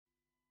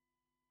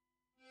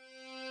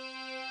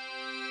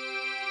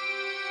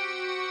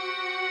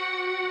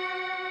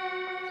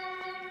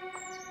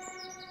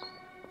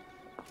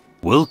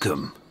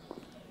Welcome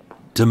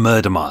to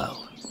Murder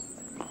Mile.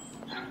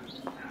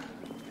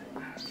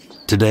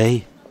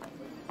 Today,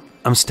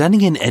 I'm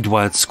standing in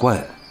Edward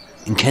Square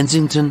in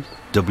Kensington,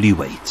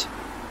 W8.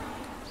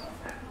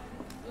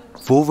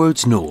 4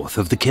 roads north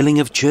of the killing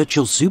of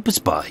Churchill super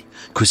spy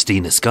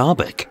Christina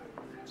Skarbek.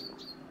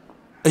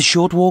 A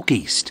short walk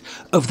east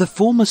of the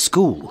former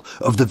school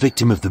of the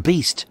victim of the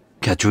beast,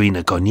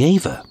 Katerina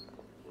Konyeva.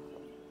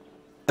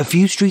 A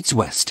few streets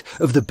west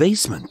of the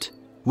basement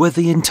where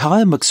the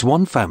entire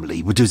McSwan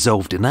family were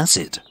dissolved in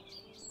acid.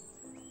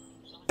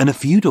 And a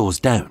few doors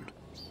down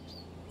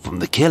from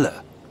the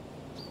killer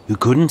who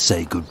couldn't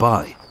say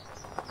goodbye.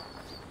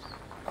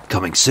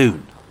 Coming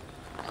soon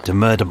to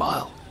Murder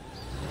Mile.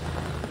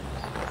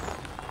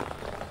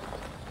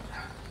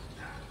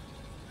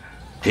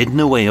 Hidden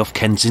away off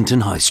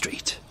Kensington High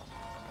Street,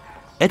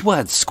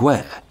 Edward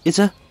Square is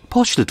a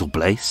posh little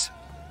place.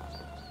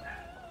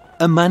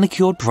 A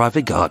manicured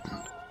private garden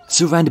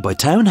surrounded by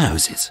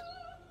townhouses,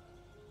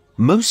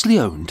 mostly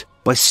owned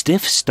by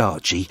stiff,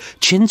 starchy,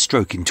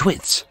 chin-stroking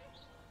twits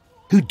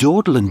who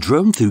dawdle and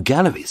drone through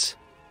galleries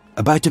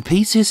about a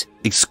piece's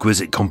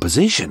exquisite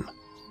composition,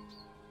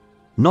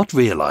 not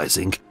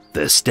realising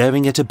they're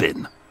staring at a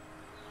bin.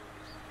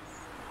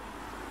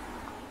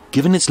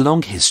 Given its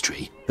long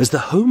history as the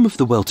home of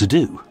the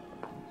well-to-do,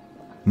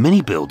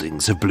 many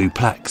buildings have blue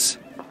plaques,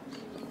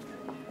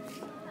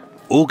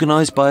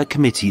 organised by a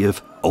committee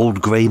of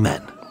old grey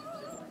men.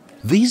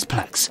 These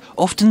plaques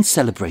often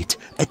celebrate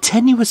a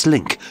tenuous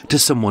link to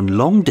someone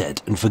long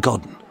dead and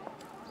forgotten,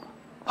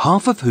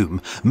 half of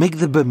whom make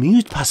the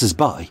bemused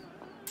passers-by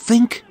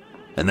think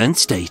and then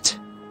state,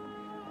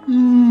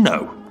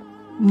 "No,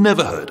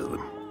 never heard of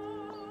them."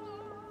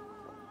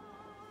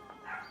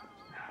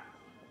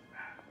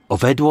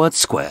 Off Edward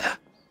Square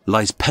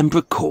lies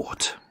Pembroke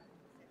Court,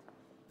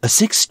 a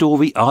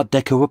 6-storey Art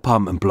Deco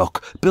apartment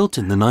block built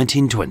in the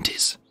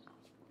 1920s.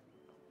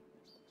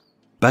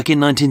 Back in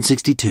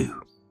 1962,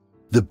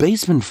 the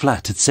basement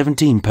flat at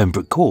 17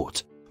 Pembroke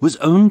Court was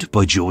owned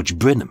by George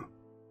Brinham,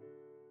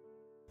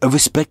 a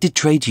respected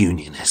trade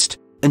unionist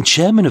and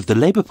chairman of the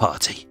Labour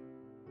Party,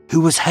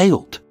 who was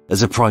hailed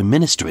as a prime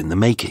minister in the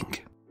making.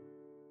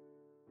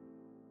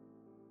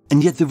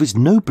 And yet there is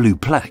no blue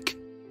plaque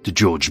to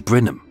George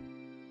Brinham.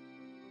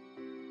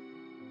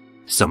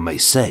 Some may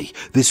say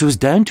this was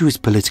down to his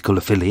political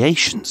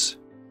affiliations.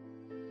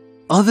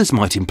 Others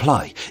might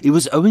imply it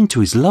was owing to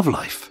his love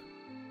life.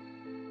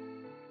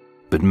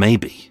 But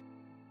maybe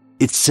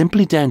it's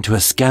simply down to a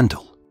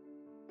scandal,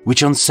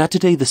 which on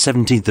Saturday the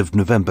 17th of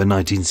November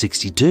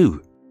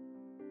 1962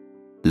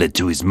 led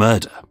to his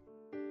murder.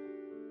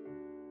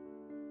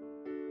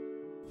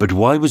 But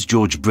why was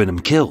George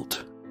Brinham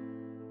killed?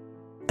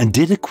 And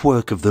did a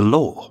quirk of the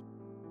law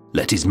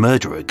let his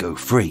murderer go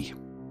free?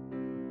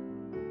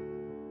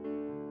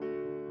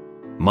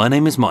 My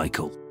name is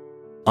Michael,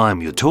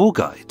 I'm your tour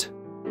guide,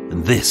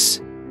 and this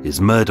is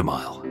Murder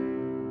Mile.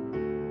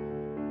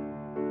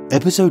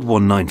 Episode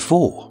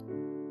 194.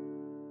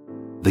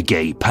 The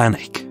Gay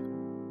Panic.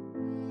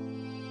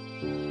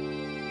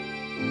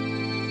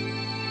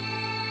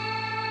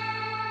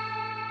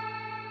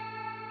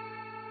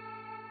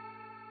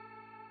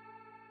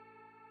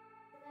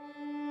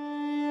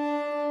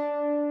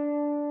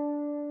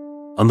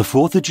 On the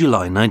 4th of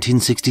July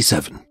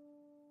 1967,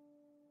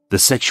 the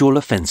Sexual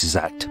Offences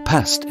Act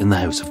passed in the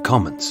House of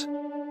Commons.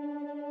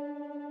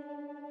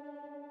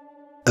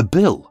 A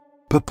bill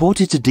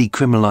purported to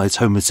decriminalise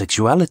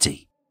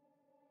homosexuality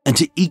and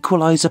to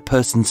equalise a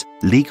person's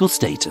legal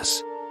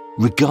status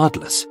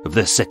regardless of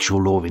their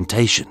sexual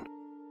orientation.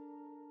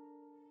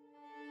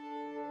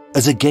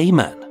 As a gay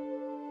man,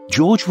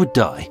 George would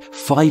die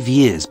 5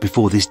 years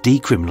before this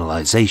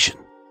decriminalisation,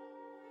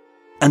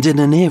 and in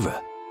an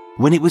era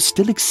when it was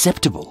still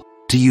acceptable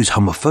to use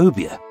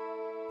homophobia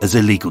as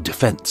a legal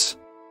defence.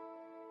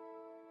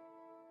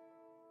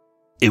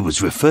 It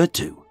was referred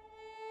to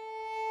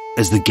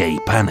as the Gay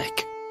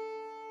Panic.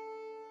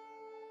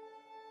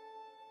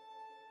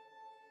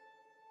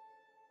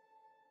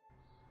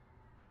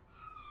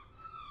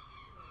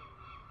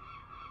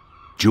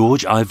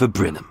 George Ivor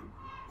Brinham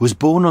was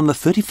born on the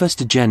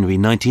 31st of January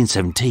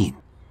 1917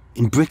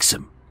 in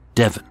Brixham,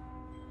 Devon.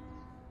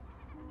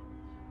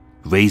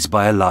 Raised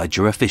by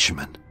Elijah, a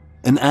fisherman,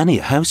 and Annie,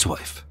 a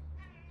housewife,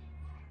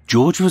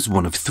 George was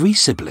one of 3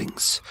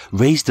 siblings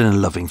raised in a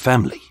loving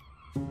family.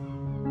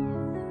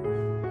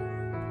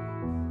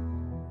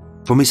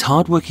 From his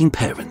hard-working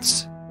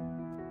parents,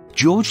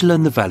 George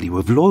learned the value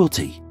of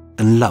loyalty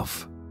and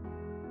love,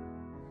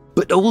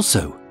 but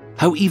also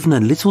how even a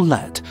little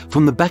lad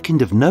from the back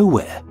end of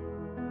nowhere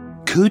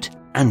could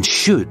and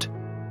should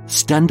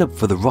stand up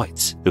for the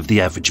rights of the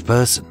average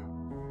person.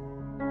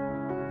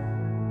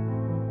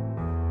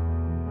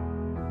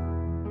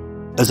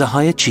 As a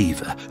high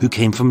achiever who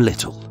came from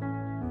little,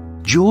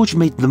 George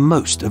made the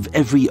most of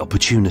every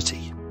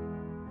opportunity.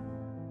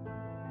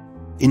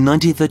 In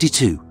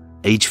 1932,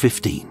 age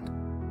 15,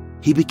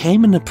 he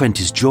became an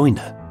apprentice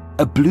joiner,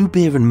 a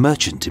Bluebeard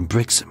merchant in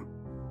Brixham.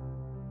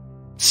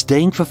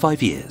 Staying for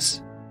 5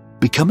 years,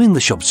 becoming the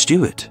shop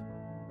steward,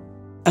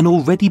 and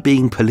already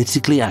being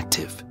politically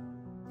active,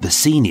 the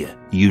senior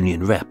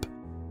union rep.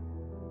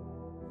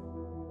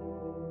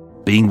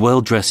 Being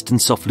well-dressed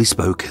and softly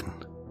spoken,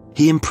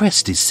 he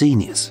impressed his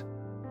seniors.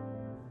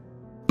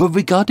 But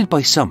regarded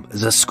by some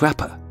as a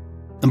scrapper,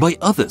 and by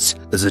others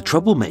as a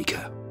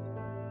troublemaker,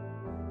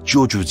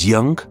 George was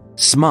young,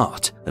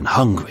 smart, and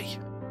hungry.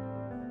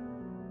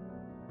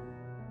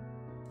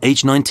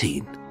 Age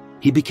 19,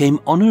 he became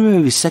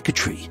honorary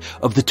secretary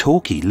of the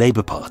Torquay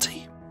Labour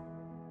Party.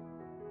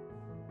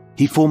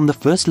 He formed the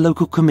first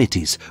local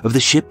committees of the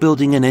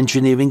shipbuilding and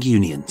engineering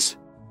unions.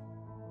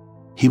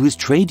 He was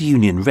trade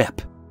union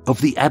rep of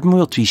the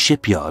Admiralty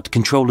Shipyard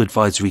Control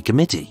Advisory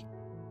Committee,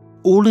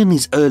 all in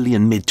his early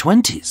and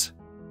mid-20s.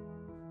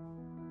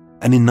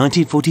 And in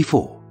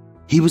 1944,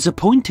 he was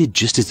appointed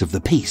Justice of the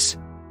Peace,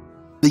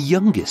 the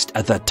youngest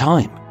at that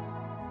time,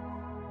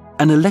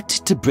 and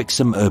elected to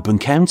Brixham Urban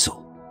Council,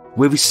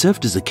 where he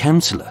served as a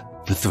councillor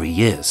for 3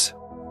 years.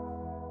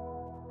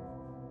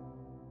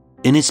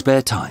 In his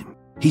spare time,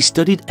 he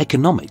studied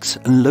economics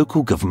and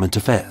local government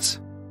affairs,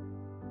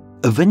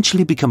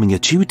 eventually becoming a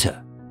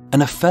tutor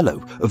and a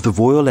fellow of the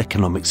Royal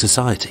Economic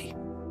Society.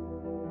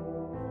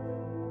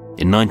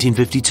 In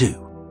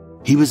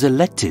 1952, he was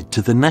elected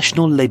to the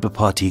National Labour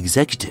Party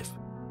executive,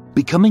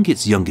 becoming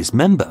its youngest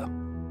member.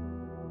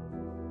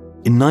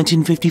 In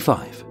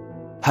 1955,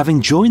 having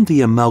joined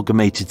the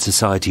Amalgamated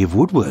Society of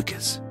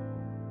Woodworkers,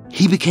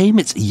 he became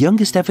its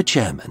youngest ever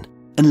chairman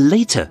and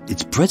later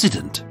its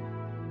president.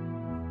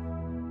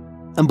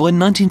 And by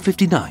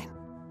 1959,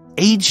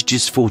 aged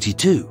just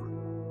 42,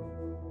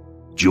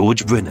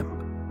 George Brinham,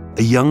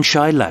 a young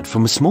shy lad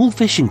from a small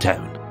fishing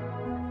town,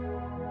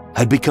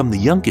 had become the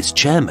youngest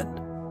chairman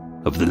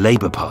of the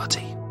Labour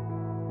Party.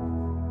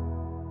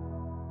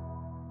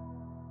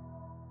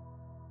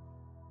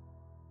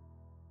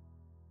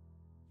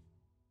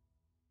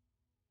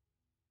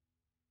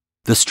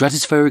 The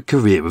stratospheric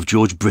career of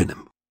George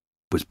Brinham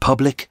was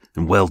public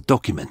and well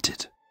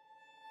documented.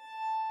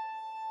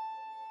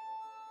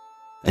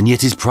 And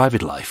yet his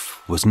private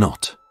life was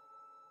not.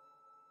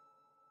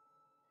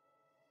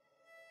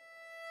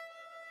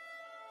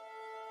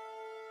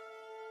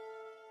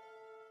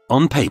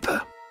 On paper,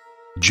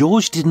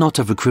 George did not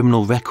have a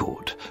criminal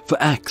record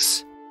for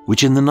acts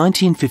which in the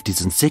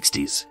 1950s and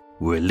 60s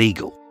were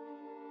illegal.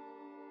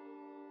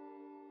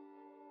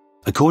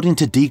 According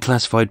to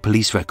declassified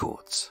police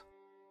records,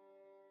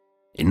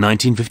 in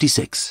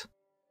 1956,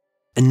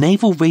 a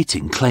naval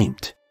rating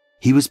claimed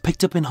he was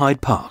picked up in Hyde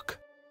Park,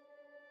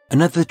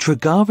 and at the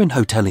Tregaron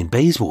Hotel in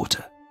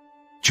Bayswater,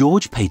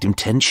 George paid him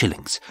 10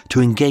 shillings to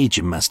engage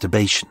in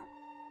masturbation.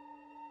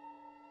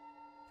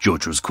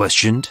 George was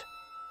questioned,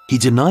 he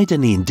denied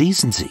any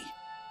indecency,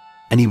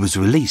 and he was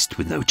released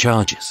with no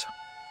charges.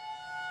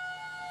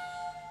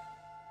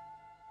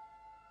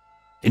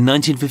 In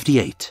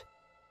 1958,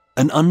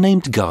 an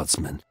unnamed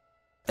guardsman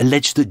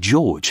alleged that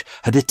George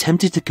had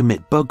attempted to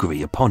commit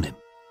buggery upon him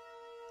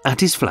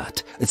at his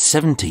flat at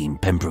 17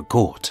 Pembroke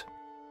Court.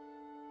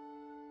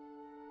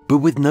 But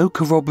with no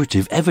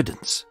corroborative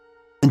evidence,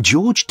 and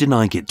George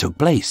denying it took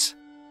place,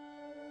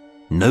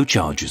 no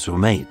charges were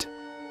made.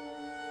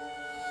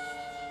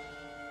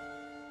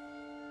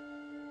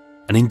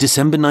 And in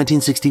December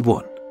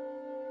 1961,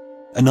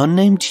 an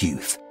unnamed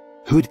youth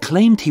who had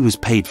claimed he was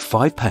paid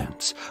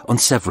 £5 on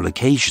several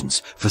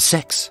occasions for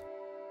sex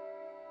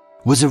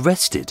was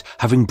arrested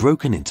having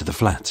broken into the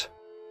flat.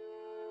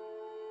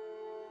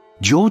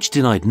 George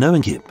denied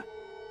knowing him,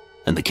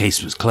 and the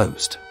case was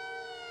closed.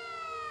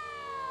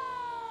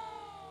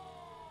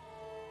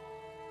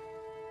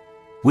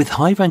 With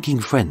high-ranking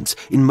friends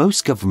in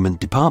most government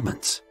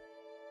departments,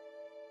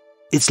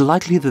 it's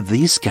likely that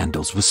these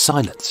scandals were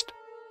silenced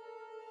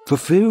for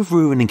fear of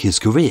ruining his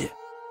career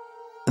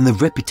and the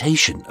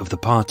reputation of the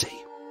party.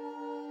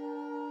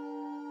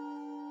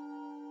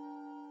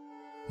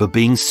 But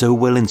being so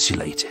well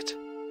insulated,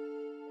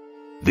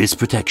 this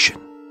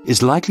protection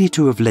is likely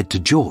to have led to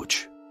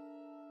George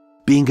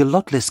being a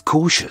lot less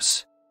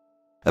cautious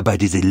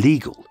about his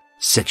illegal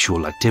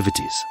sexual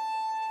activities.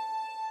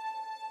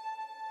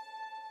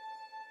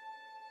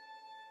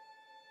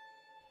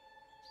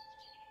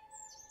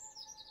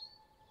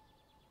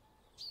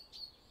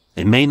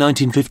 In May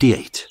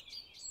 1958,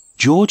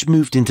 George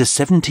moved into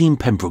 17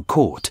 Pembroke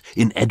Court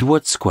in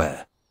Edward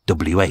Square,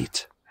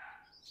 W8.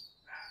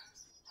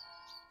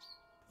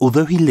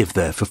 Although he lived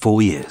there for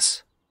 4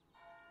 years,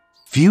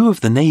 few of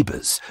the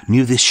neighbours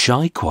knew this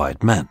shy,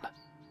 quiet man.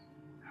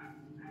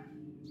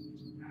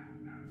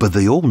 But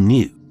they all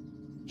knew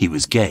he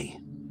was gay.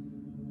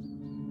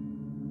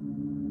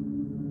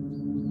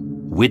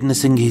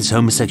 Witnessing his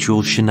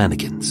homosexual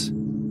shenanigans,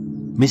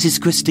 Mrs.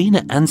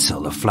 Christina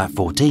Ansell of Flat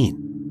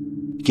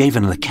 14 gave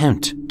an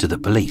account to the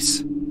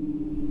police.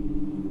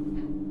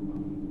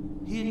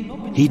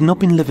 He'd not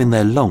been living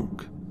there long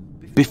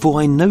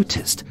before I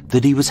noticed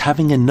that he was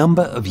having a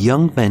number of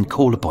young men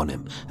call upon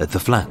him at the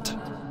flat.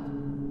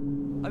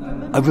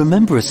 I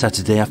remember a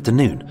Saturday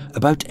afternoon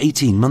about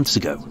 18 months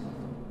ago.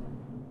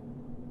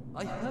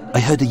 I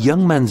heard a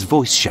young man's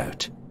voice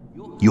shout,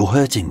 "You're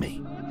hurting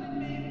me."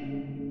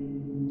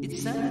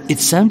 It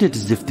sounded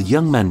as if the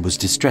young man was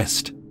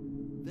distressed.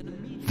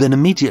 Then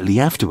immediately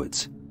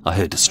afterwards, I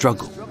heard a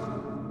struggle.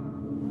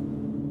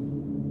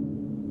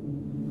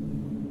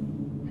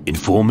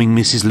 Informing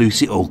Mrs.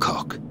 Lucy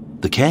Alcock,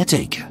 the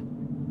caretaker,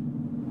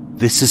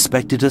 this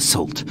suspected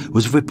assault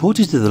was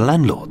reported to the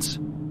landlords.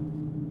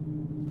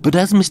 But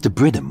as Mr.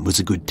 Brinham was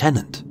a good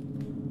tenant,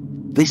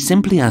 they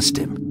simply asked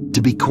him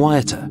to be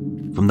quieter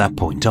from that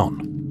point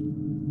on.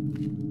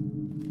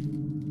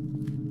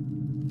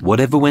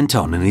 Whatever went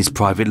on in his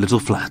private little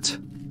flat,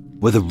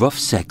 whether rough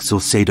sex or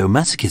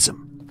sadomasochism,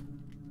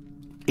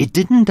 it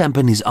didn't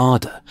dampen his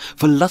ardour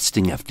for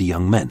lusting after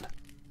young men.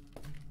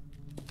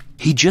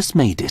 He just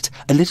made it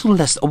a little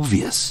less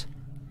obvious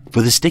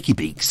for the sticky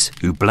beaks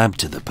who blabbed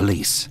to the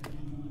police.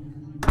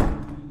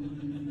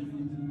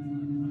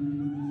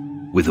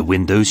 With the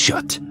windows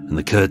shut and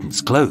the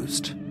curtains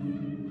closed,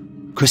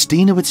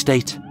 Christina would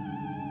state,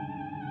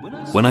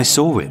 "When I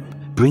saw him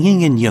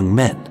bringing in young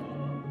men,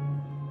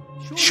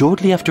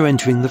 shortly after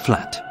entering the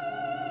flat,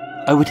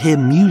 I would hear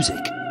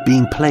music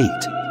being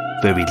played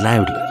very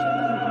loudly."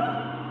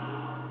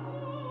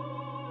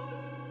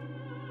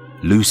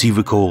 Lucy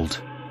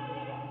recalled,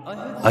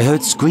 "I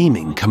heard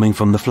screaming coming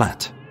from the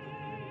flat,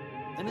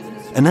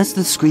 and as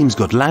the screams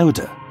got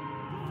louder,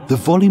 the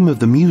volume of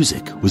the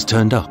music was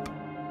turned up.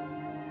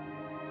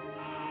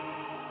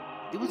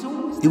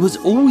 It was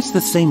always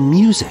the same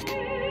music,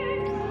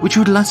 which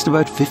would last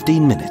about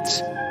 15 minutes.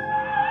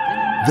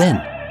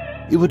 Then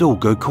it would all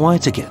go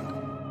quiet again.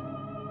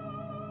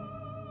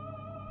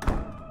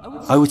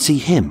 I would see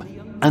him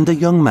and a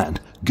young man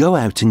go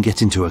out and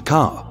get into a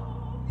car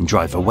and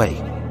drive away.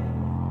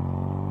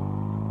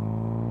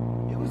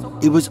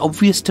 It was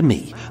obvious to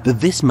me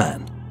that this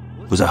man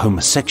was a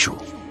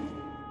homosexual,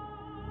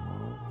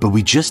 but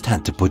we just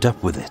had to put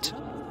up with it."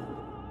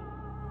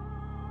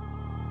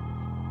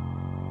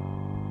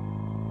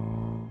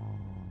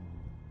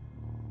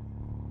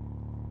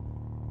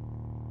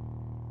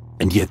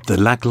 And yet the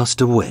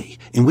lackluster way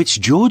in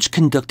which George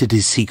conducted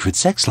his secret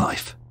sex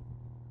life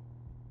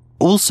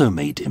also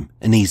made him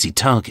an easy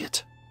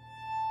target.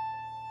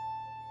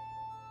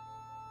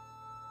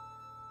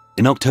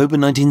 In October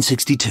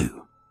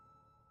 1962,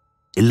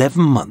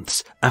 11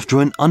 months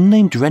after an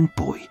unnamed rent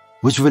boy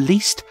was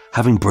released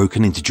having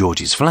broken into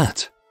George's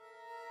flat,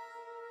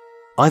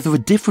 either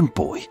a different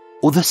boy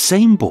or the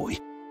same boy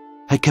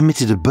had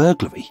committed a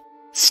burglary,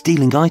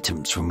 stealing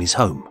items from his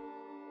home.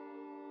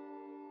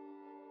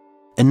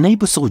 A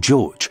neighbour saw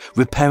George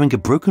repairing a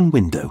broken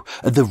window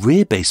at the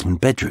rear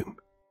basement bedroom,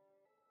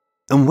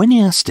 and when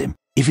he asked him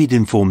if he'd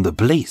informed the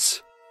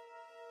police,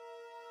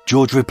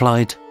 George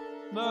replied,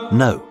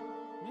 "No,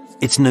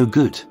 it's no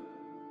good.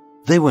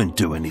 They won't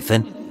do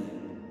anything."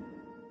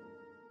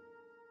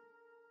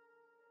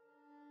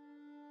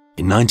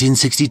 In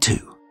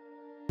 1962,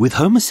 with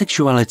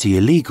homosexuality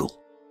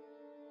illegal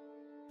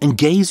and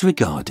gays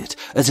regarded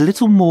as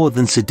little more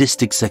than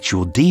sadistic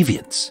sexual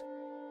deviants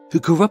who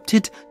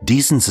corrupted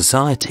decent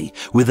society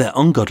with their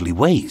ungodly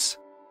ways,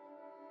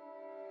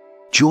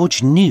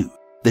 George knew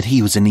that he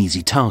was an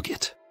easy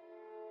target.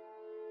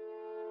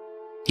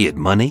 He had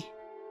money,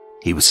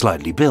 he was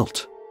slightly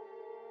built,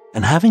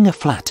 and having a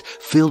flat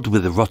filled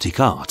with erotic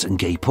art and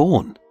gay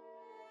porn,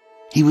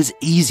 he was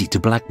easy to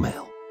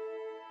blackmail.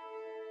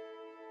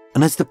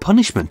 And as the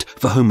punishment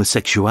for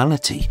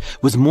homosexuality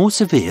was more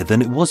severe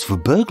than it was for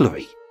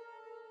burglary,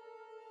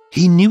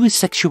 he knew his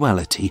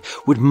sexuality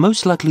would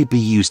most likely be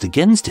used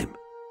against him,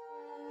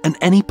 and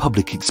any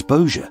public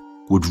exposure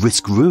would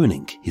risk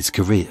ruining his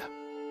career.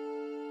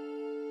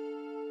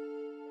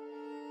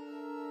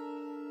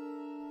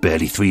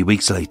 Barely 3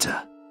 weeks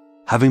later,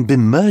 having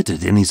been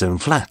murdered in his own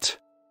flat,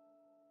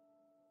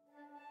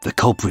 the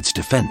culprit's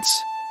defense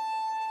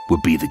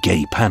would be the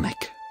gay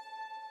panic.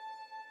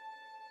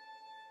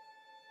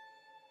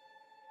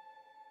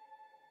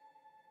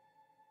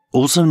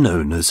 Also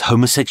known as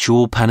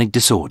homosexual panic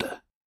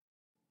disorder,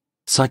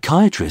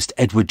 psychiatrist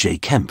Edward J.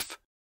 Kempf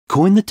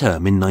coined the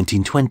term in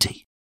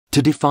 1920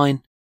 to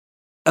define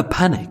a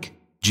panic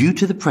due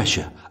to the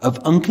pressure of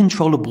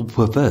uncontrollable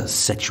perverse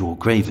sexual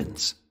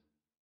cravings.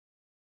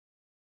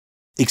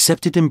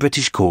 Accepted in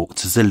British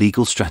courts as a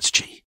legal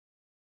strategy,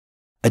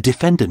 a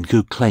defendant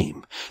could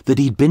claim that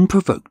he'd been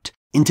provoked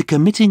into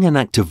committing an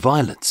act of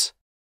violence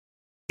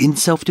in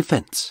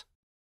self-defense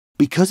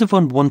because of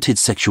unwanted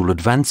sexual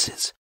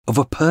advances of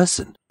a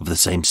person of the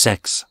same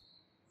sex.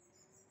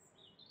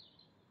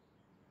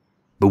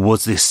 But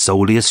was this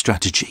solely a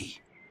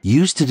strategy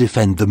used to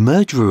defend the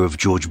murderer of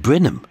George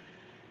Brinham?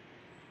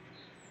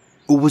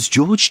 Or was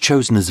George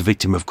chosen as a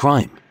victim of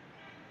crime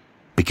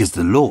because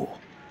the law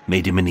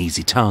made him an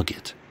easy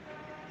target?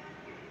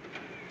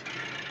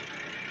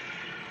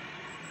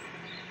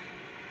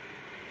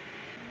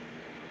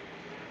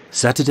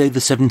 Saturday the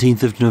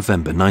 17th of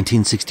November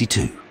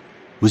 1962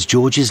 was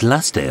George's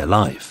last day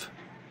alive.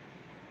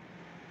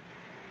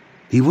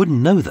 He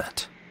wouldn't know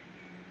that,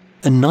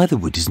 and neither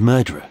would his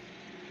murderer,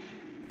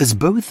 as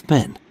both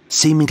men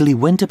seemingly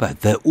went about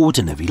their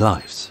ordinary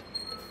lives.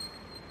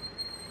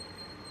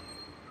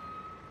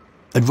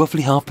 At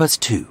roughly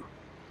 2:30,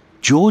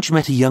 George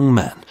met a young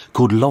man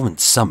called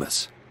Lawrence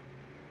Summers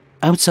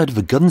outside of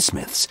a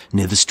gunsmith's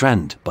near the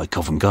Strand by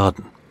Covent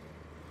Garden.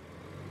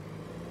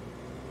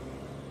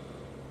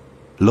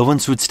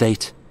 Lawrence would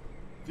state,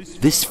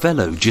 "This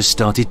fellow just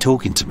started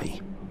talking to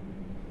me.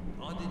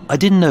 I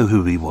didn't know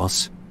who he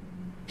was.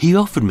 He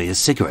offered me a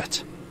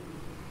cigarette."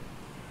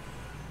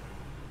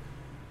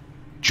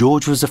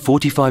 George was a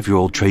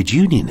 45-year-old trade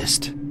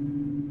unionist.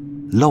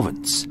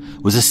 Lawrence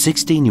was a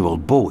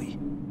 16-year-old boy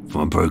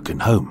from a broken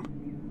home.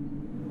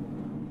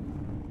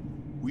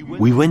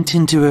 We went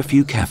into a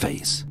few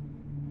cafes.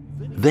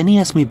 Then he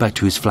asked me back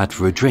to his flat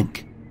for a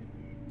drink,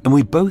 and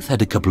we both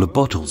had a couple of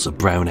bottles of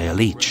brown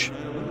ale each.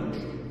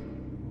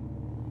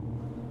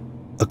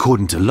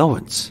 According to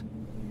Lawrence,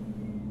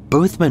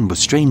 both men were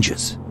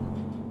strangers,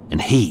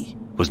 and he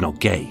was not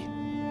gay.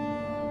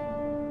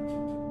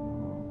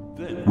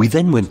 We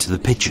then went to the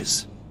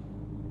pictures.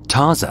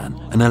 Tarzan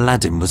and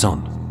Aladdin was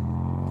on.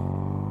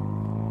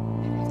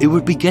 It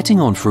would be getting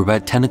on for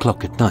about 10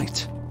 o'clock at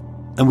night,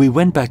 and we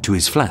went back to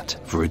his flat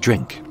for a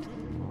drink.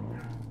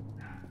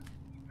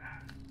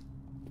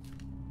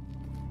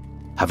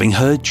 Having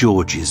heard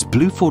George's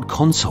blue Ford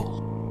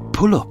Console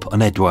pull up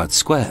on Edward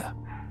Square,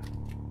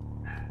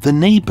 the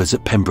neighbours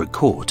at Pembroke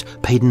Court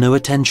paid no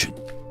attention,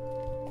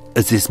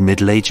 as this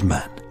middle-aged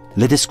man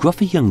led a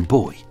scruffy young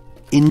boy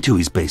into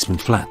his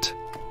basement flat.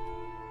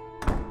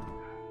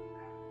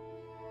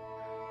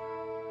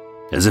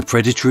 As a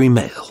predatory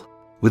male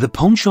with a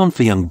penchant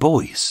for young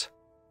boys,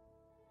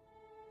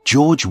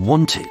 George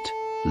wanted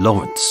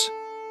Lawrence.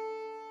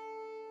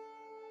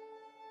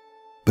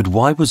 But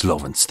why was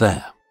Lawrence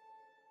there?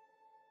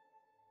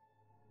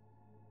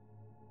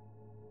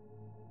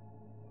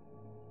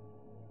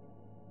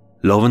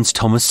 Lawrence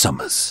Thomas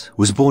Summers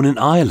was born in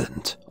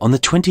Ireland on the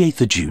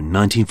 28th of June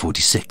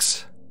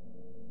 1946.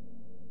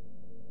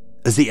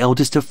 As the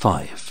eldest of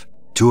 5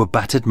 to a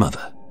battered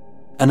mother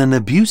and an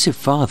abusive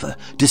father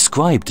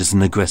described as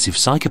an aggressive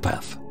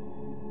psychopath,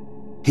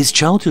 his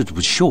childhood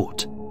was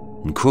short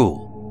and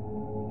cruel.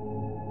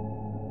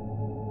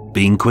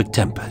 Being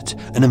quick-tempered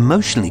and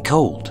emotionally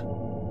cold,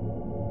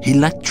 he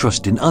lacked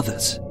trust in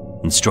others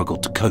and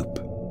struggled to cope.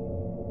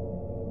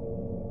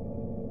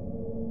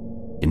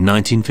 In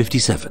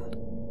 1957,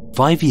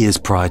 5 years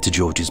prior to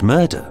George's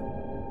murder,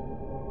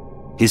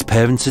 his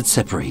parents had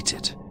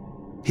separated.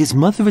 His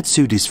mother had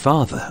sued his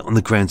father on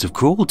the grounds of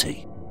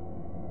cruelty,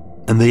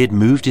 and they had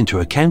moved into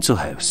a council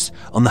house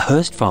on the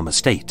Hurst Farm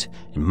estate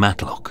in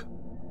Matlock.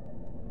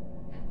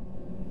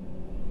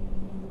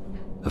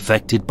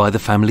 Affected by the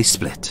family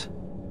split,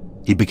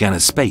 he began a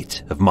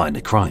spate of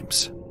minor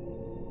crimes.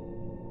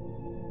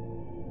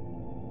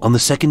 On the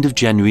 2nd of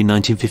January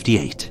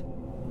 1958,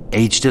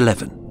 aged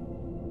 11,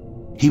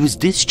 he was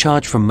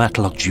discharged from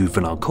Matlock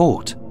Juvenile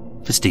Court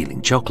for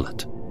stealing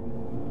chocolate.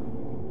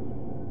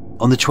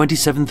 On the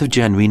 27th of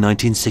January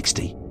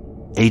 1960,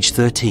 aged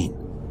 13,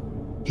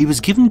 he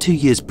was given 2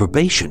 years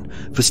probation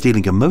for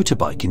stealing a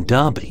motorbike in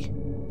Derby.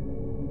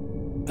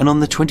 And on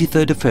the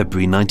 23rd of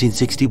February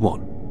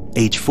 1961,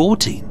 aged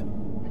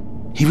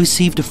 14, he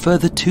received a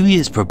further 2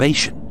 years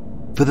probation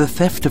for the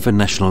theft of a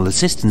National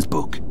Assistance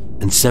book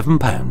and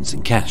 £7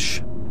 in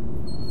cash.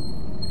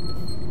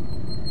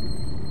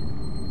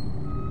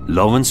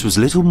 Lawrence was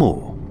little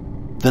more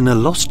than a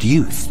lost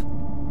youth,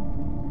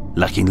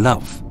 lacking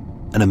love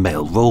and a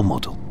male role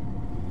model.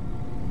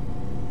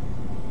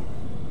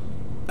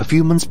 A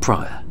few months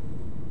prior,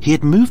 he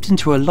had moved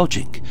into a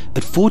lodging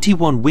at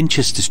 41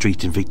 Winchester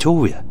Street in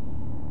Victoria,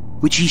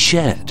 which he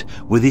shared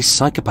with his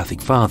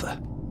psychopathic father.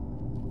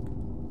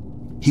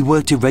 He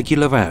worked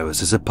irregular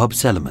hours as a pub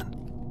cellarman,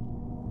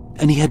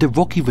 and he had a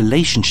rocky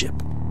relationship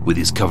with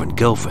his current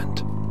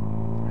girlfriend.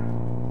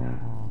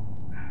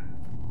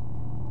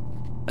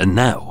 And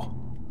now,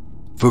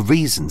 for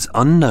reasons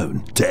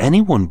unknown to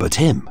anyone but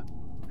him,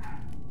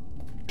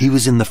 he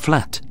was in the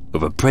flat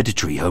of a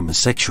predatory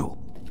homosexual.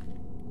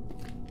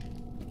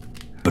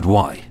 But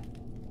why?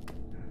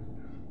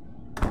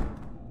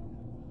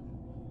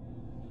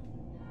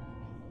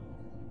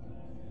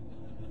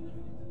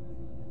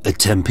 At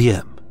 10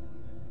 p.m,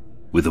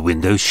 with the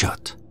windows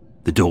shut,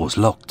 the doors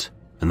locked,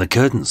 and the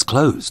curtains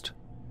closed,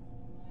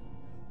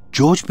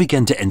 George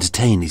began to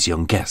entertain his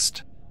young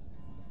guest,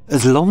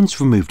 as Lawrence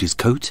removed his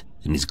coat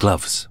and his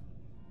gloves.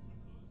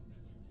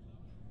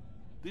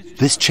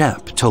 This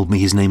chap told me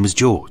his name was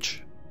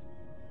George.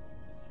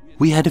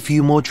 We had a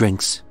few more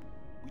drinks,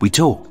 we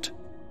talked,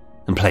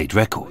 and played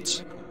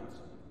records.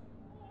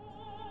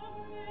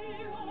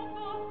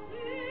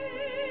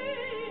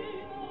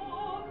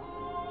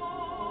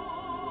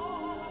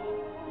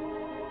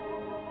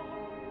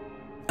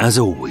 As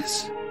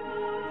always,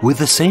 with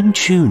the same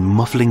tune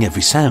muffling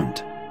every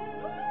sound,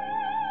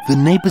 the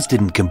neighbours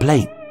didn't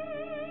complain,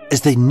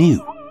 as they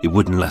knew it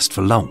wouldn't last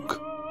for long.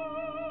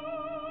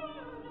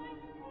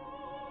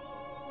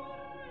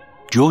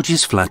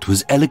 George's flat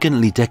was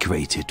elegantly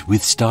decorated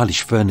with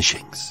stylish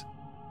furnishings,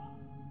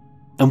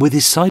 and with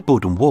his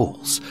sideboard and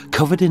walls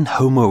covered in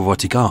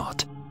homoerotic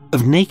art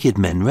of naked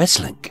men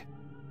wrestling.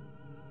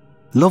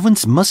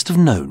 Lawrence must have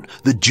known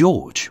that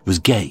George was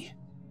gay.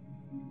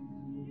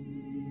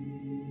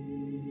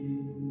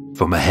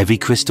 from a heavy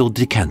crystal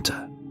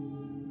decanter.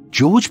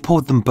 George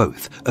poured them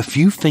both a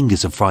few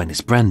fingers of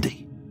finest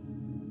brandy.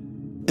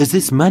 As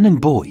this man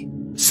and boy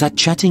sat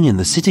chatting in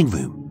the sitting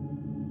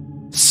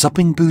room,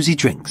 supping boozy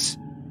drinks,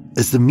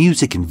 as the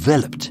music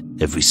enveloped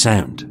every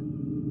sound.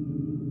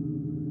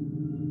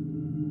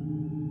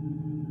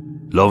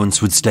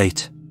 Lawrence would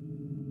state,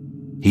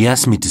 he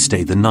asked me to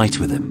stay the night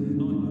with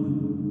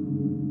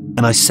him,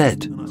 and I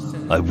said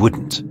I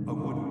wouldn't.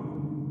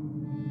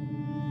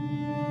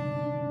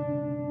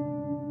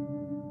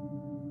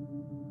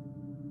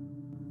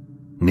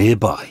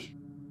 Nearby,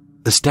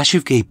 a stash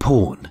of gay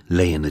porn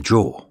lay in a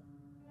drawer.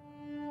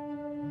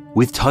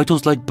 With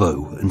titles like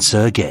Beau and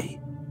Sir Gay,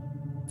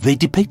 they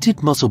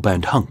depicted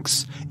muscle-bound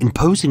hunks in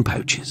posing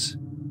pouches,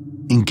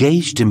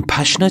 engaged in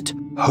passionate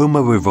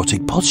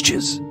homoerotic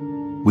postures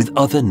with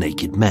other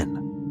naked men.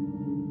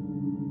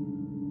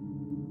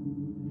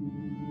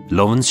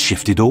 Lawrence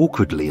shifted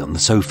awkwardly on the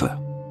sofa.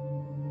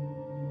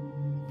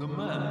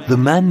 The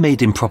man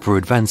made improper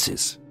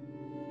advances.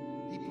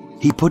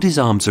 He put his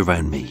arms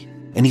around me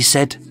and he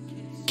said,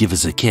 "Give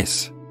us a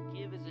kiss."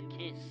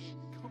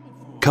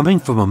 Coming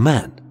from a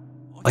man,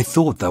 I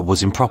thought that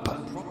was improper.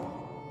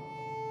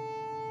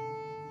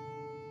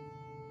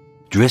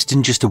 Dressed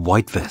in just a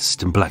white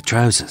vest and black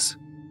trousers.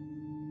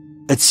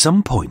 At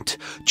some point,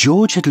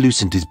 George had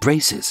loosened his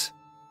braces,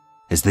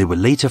 as they were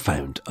later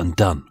found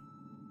undone.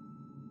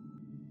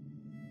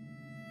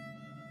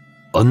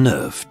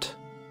 Unnerved,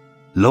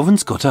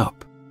 Lawrence got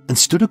up and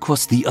stood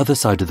across the other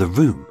side of the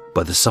room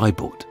by the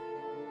sideboard.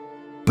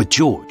 But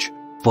George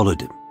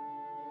followed him.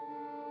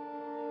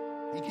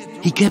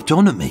 He kept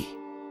on at me,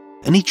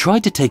 and he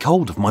tried to take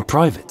hold of my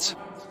privates.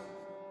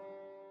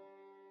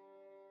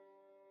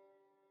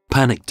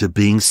 Panicked at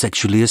being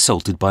sexually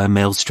assaulted by a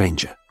male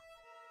stranger,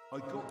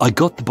 I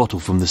got the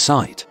bottle from the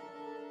side.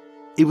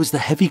 It was the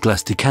heavy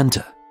glass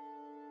decanter.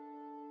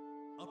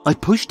 I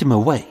pushed him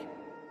away,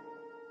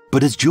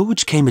 but as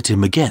George came at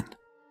him again,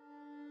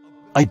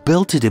 I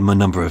belted him a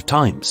number of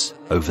times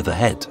over the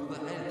head.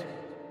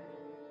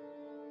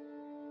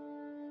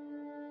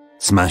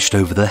 Smashed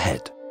over the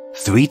head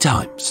 3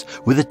 times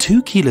with a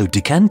 2-kilo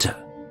decanter.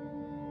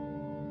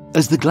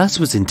 As the glass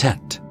was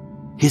intact,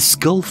 his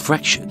skull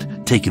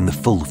fractured, taking the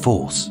full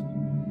force.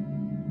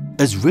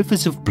 As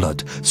rivers of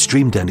blood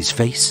streamed down his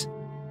face,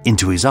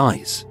 into his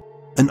eyes,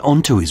 and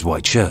onto his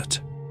white shirt.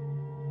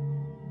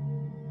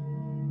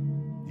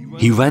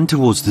 He ran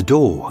towards the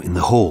door in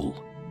the hall,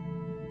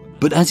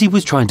 but as he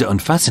was trying to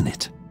unfasten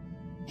it,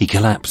 he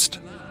collapsed.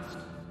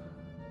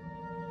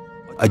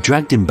 I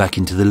dragged him back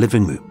into the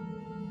living room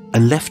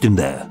and left him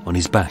there on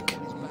his back.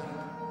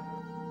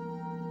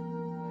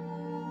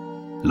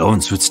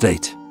 Lawrence would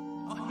state,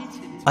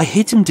 I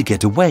hit him to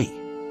get away.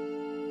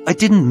 I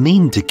didn't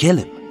mean to kill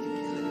him.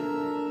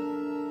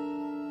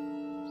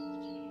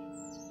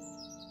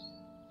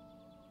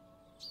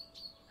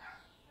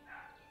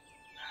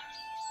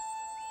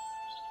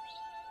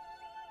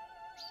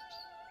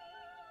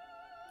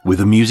 With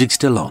the music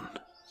still on,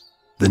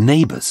 the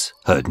neighbours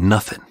heard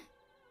nothing.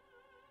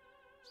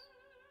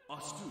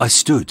 I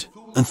stood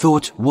and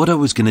thought what I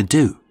was going to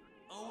do.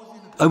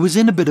 I was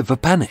in a bit of a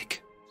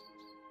panic.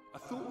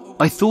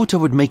 I thought I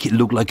would make it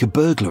look like a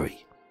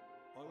burglary.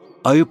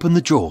 I opened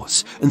the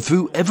drawers and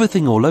threw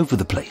everything all over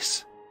the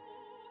place.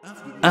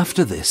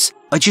 After this,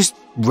 I just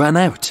ran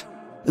out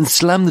and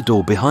slammed the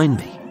door behind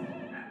me.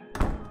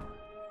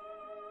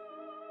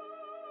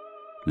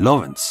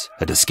 Lawrence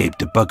had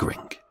escaped a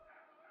buggering.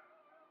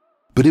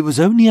 But it was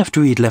only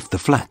after he had left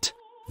the flat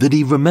that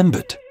he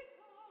remembered.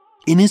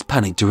 In his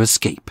panic to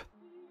escape,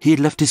 he had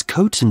left his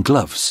coat and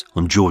gloves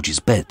on George's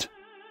bed.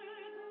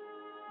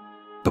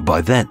 But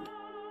by then,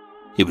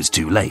 it was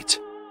too late.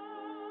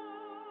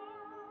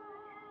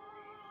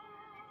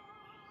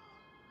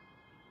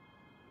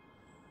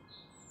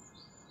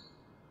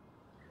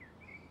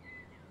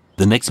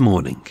 The next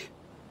morning,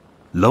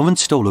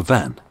 Lawrence stole a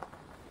van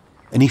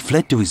and he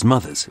fled to his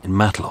mother's in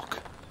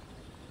Matlock.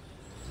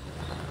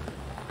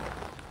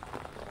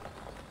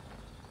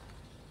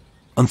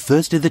 On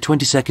Thursday the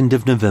 22nd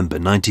of November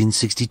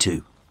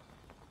 1962,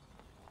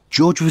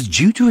 George was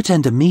due to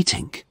attend a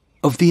meeting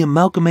of the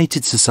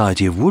Amalgamated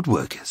Society of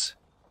Woodworkers.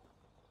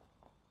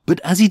 But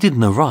as he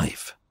didn't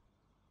arrive,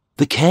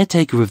 the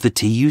caretaker of the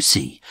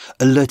TUC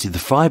alerted the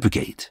fire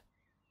brigade,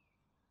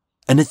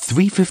 and at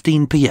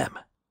 3:15 p.m,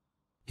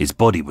 his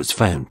body was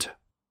found.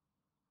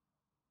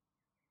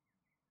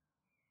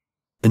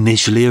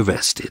 Initially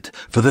arrested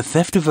for the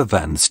theft of a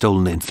van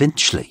stolen in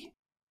Finchley,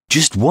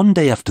 just one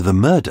day after the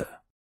murder,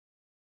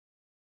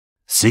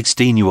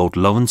 16-year-old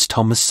Lawrence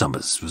Thomas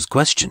Summers was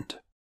questioned,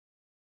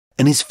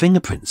 and his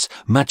fingerprints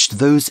matched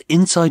those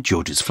inside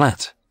George's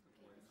flat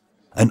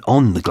and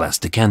on the glass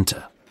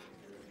decanter.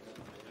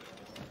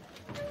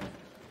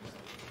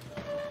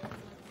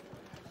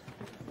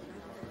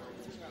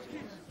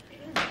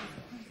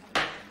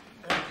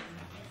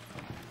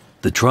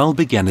 The trial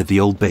began at the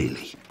Old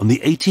Bailey on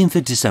the 18th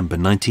of December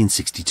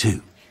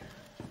 1962,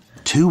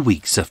 2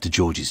 weeks after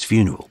George's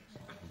funeral.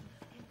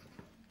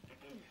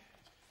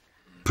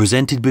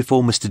 Presented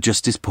before Mr.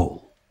 Justice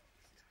Paul,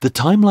 the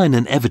timeline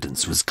and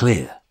evidence was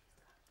clear,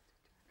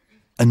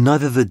 and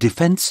neither the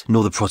defence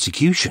nor the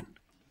prosecution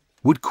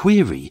would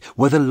query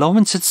whether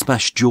Lawrence had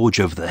smashed George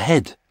over the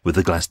head with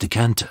a glass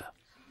decanter.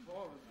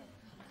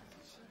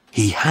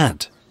 He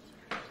had,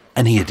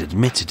 and he had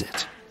admitted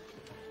it.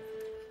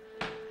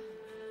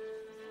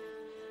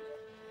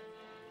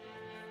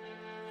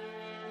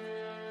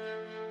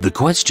 The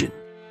question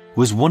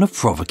was one of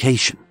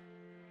provocation.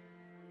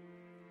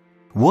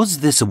 Was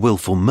this a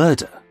willful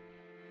murder,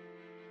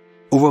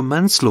 or a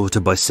manslaughter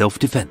by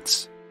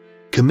self-defence,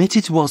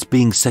 committed whilst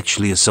being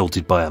sexually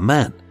assaulted by a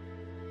man,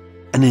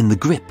 and in the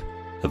grip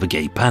of a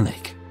gay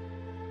panic?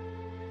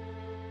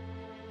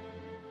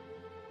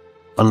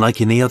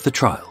 Unlike any other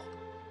trial,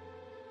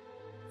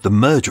 the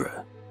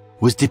murderer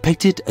was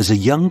depicted as a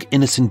young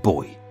innocent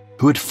boy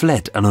who had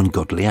fled an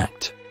ungodly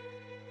act,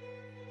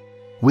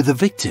 with the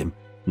victim,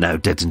 now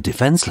dead and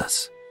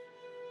defenceless,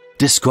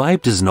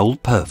 described as an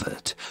old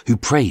pervert who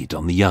preyed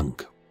on the young.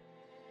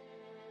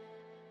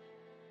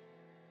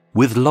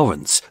 With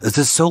Lawrence as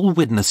the sole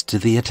witness to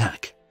the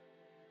attack,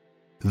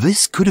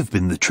 this could have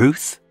been the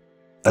truth,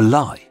 a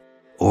lie,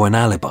 or an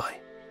alibi.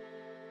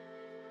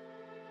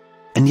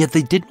 And yet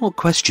they did not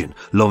question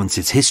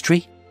Lawrence's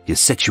history, his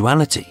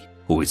sexuality,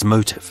 or his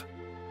motive.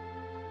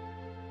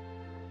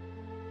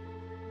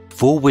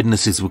 4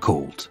 witnesses were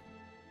called,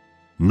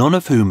 none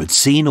of whom had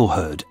seen or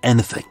heard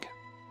anything.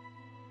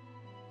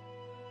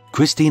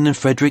 Christine and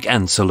Frederick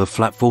Ansell of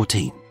Flat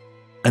 14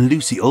 and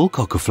Lucy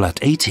Alcock of Flat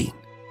 18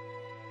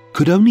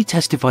 could only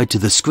testify to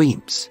the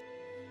screams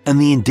and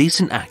the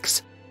indecent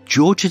acts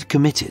George had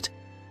committed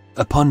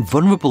upon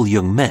vulnerable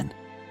young men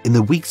in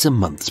the weeks and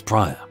months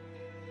prior.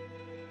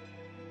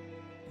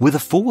 With a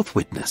 4th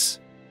witness,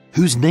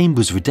 whose name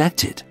was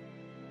redacted,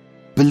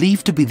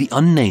 believed to be the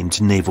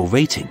unnamed naval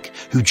rating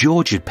who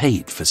George had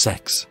paid for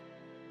sex.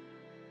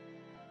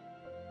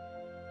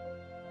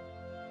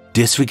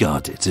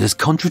 Disregarded as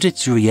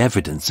contradictory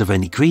evidence of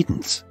any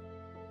credence,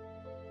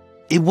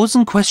 it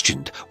wasn't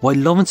questioned why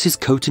Lawrence's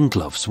coat and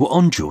gloves were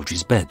on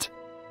George's bed,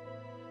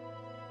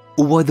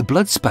 or why the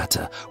blood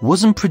spatter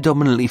wasn't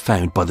predominantly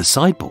found by the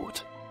sideboard,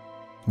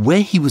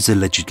 where he was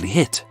allegedly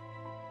hit,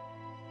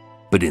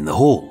 but in the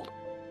hall,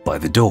 by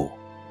the door.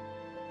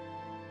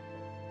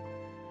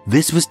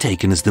 This was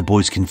taken as the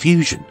boys'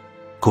 confusion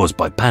caused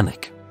by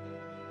panic.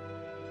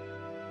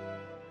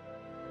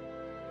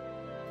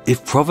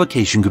 If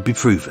provocation could be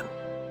proven,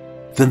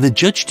 then the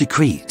judge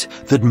decreed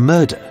that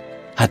murder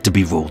had to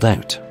be ruled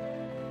out.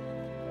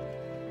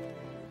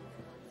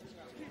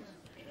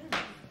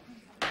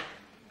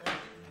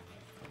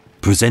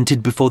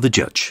 Presented before the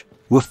judge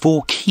were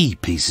 4 key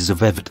pieces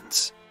of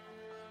evidence: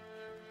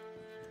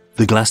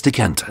 the glass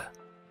decanter,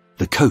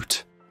 the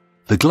coat,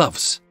 the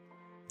gloves,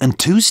 and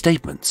 2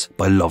 statements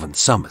by Lawrence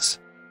Summers.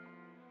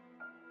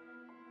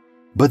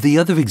 But the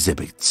other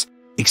exhibits,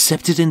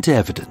 accepted into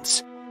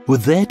evidence, were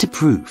there to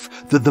prove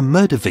that the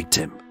murder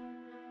victim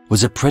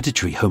was a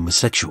predatory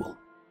homosexual.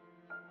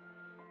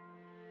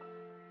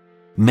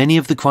 Many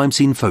of the crime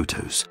scene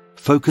photos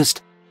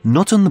focused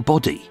not on the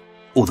body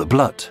or the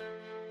blood,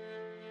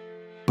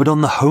 but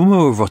on the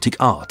homoerotic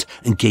art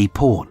and gay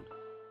porn,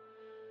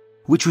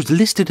 which was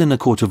listed in a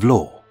court of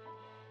law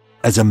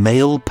as a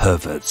male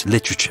pervert's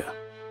literature.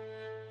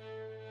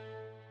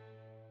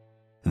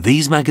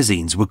 These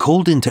magazines were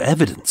called into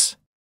evidence,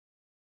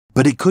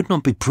 but it could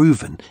not be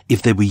proven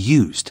if they were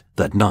used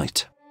that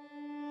night.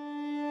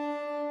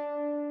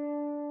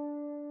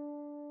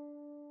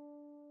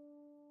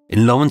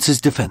 In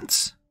Lawrence's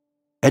defence,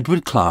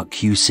 Edward Clark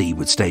QC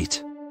would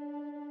state,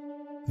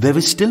 "There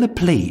is still a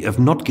plea of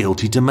not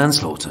guilty to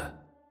manslaughter,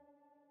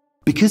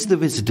 because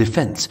there is a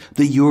defence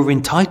that you are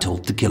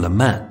entitled to kill a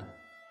man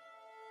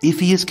if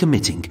he is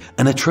committing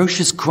an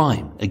atrocious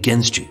crime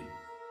against you,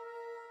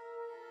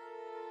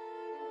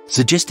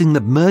 suggesting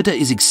that murder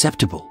is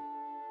acceptable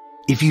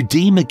if you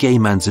deem a gay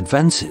man's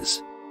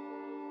advances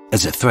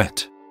as a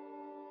threat."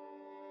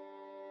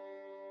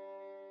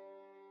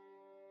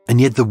 And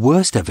yet the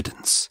worst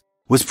evidence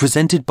was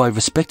presented by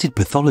respected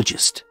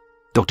pathologist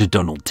Dr.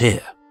 Donald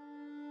Tear.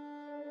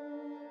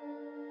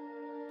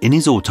 In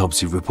his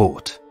autopsy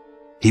report,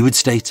 he would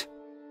state,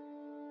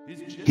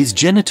 "His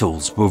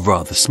genitals were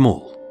rather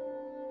small,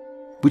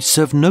 which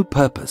served no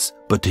purpose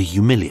but to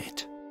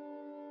humiliate.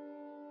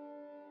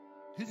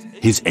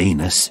 His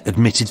anus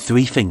admitted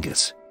 3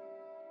 fingers,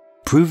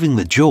 proving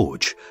that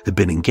George had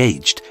been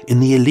engaged in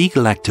the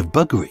illegal act of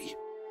buggery.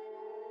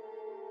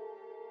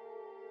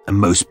 And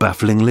most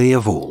bafflingly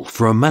of all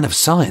for a man of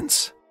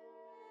science,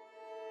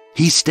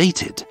 he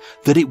stated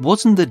that it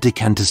wasn't the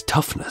decanter's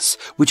toughness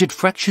which had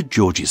fractured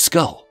George's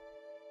skull,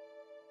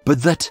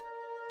 but that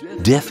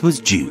death was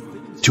due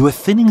to a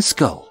thinning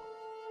skull,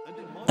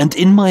 and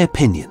in my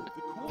opinion,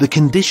 the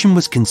condition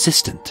was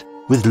consistent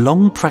with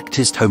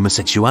long-practiced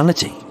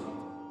homosexuality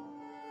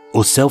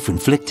or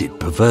self-inflicted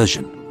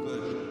perversion."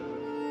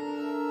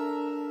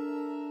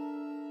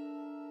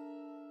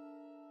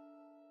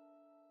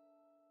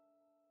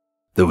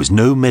 There was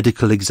no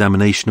medical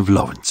examination of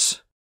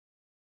Lawrence,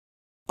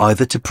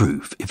 either to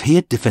prove if he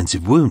had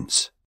defensive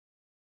wounds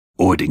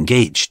or had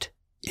engaged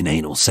in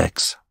anal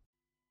sex.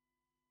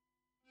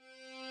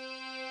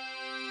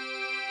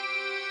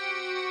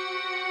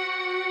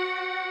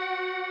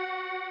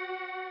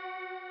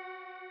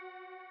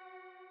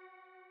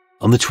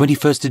 On the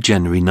 21st of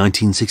January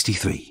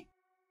 1963,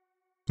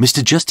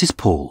 Mr. Justice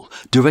Paul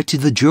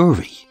directed the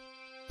jury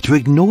to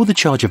ignore the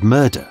charge of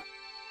murder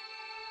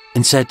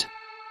and said,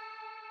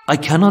 "I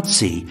cannot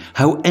see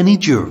how any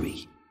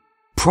jury,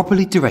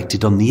 properly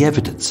directed on the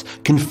evidence,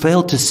 can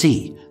fail to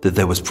see that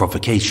there was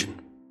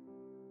provocation.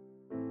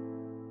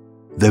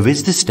 There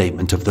is the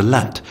statement of the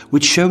lad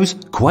which shows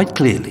quite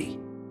clearly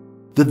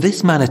that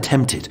this man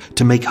attempted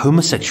to make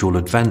homosexual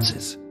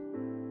advances,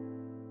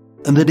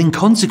 and that in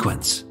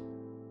consequence,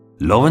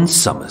 Lawrence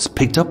Summers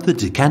picked up the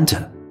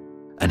decanter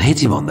and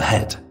hit him on the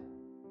head.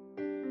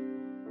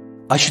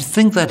 I should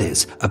think that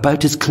is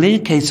about as clear a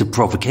case of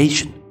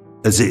provocation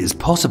as it is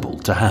possible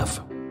to have."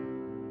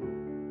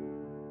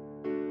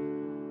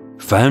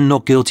 Found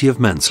not guilty of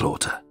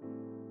manslaughter,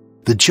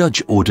 the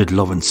judge ordered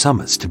Lawrence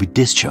Summers to be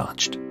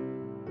discharged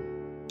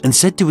and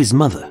said to his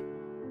mother,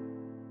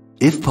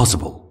 "If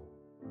possible,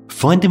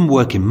 find him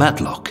work in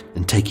Matlock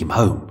and take him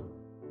home.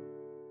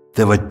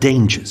 There are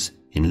dangers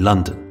in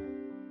London."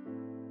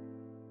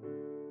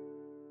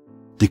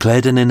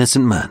 Declared an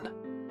innocent man,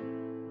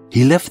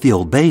 he left the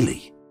Old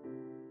Bailey,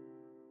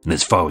 and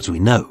as far as we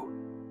know,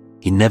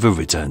 he never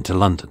returned to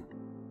London.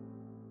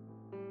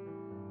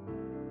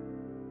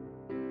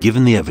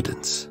 Given the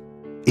evidence,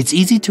 it's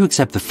easy to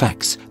accept the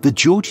facts that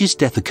George's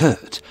death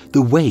occurred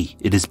the way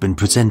it has been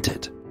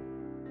presented,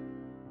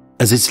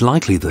 as it's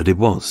likely that it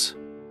was.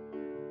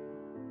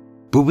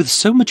 But with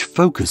so much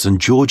focus on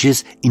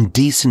George's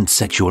indecent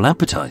sexual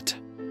appetite,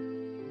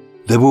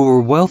 there were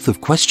a wealth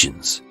of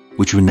questions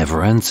which were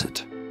never answered.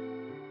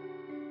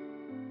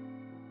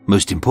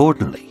 Most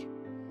importantly,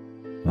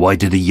 why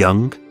did a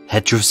young,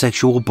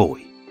 heterosexual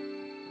boy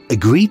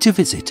agree to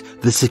visit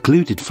the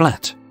secluded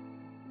flat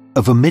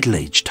of a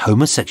middle-aged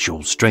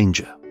homosexual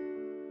stranger?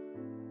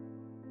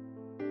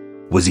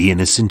 Was he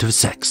innocent of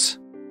sex,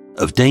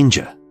 of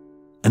danger,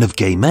 and of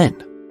gay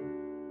men?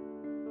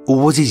 Or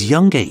was his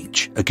young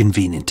age a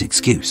convenient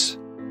excuse?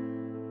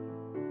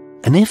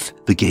 And if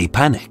the gay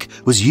panic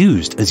was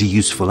used as a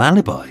useful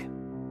alibi?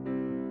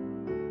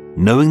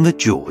 Knowing that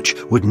George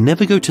would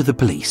never go to the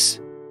police,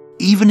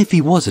 even if he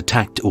was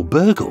attacked or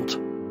burgled,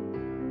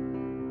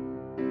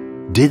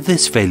 did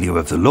this failure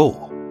of the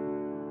law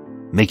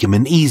make him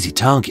an easy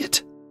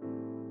target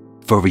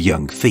for a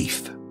young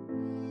thief?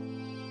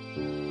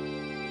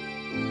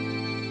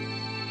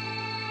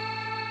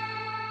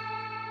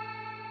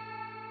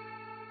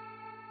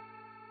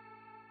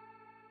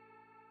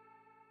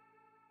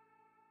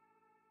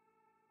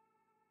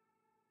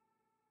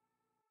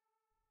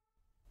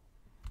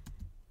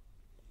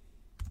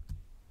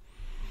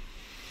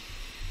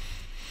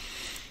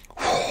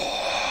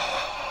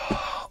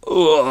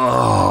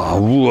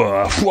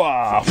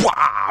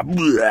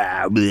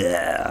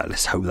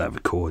 Let's hope that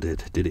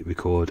recorded. Did it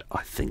record?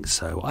 I think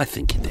so. I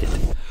think it did.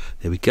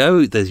 There we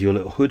go. There's your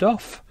little hood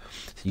off,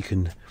 so you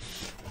can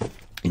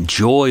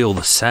enjoy all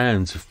the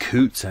sounds of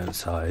coots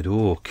outside.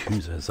 Oh,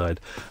 coots outside,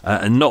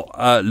 and not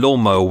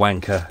lawnmower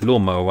wanker.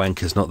 Lawnmower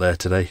wanker's not there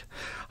today.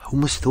 I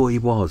almost thought he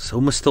was.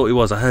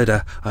 I heard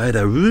a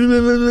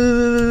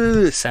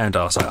sound.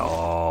 I was like,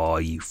 oh,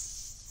 you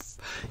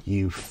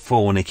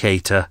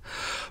fornicator.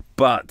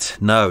 But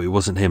no, it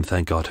wasn't him,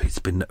 thank God. It's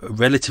been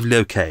relatively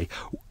okay.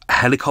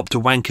 Helicopter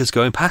wankers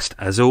going past,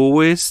 as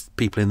always.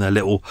 People in their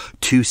little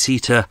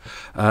two-seater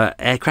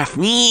aircraft.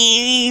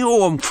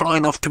 Oh, I'm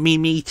flying off to me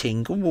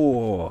meeting.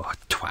 Oh,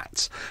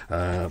 twats.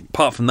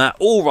 Apart from that,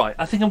 all right.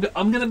 I think I'm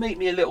going to make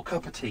me a little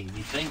cup of tea,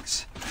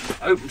 methinks.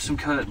 Open some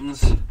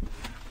curtains.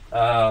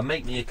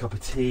 Make me a cup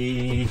of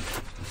tea.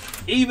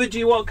 Eva, do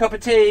you want a cup of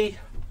tea?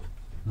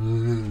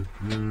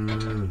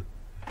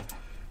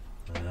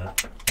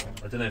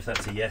 I don't know if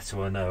that's a yes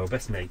or a no.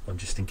 Best make one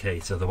just in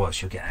case, otherwise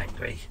she'll get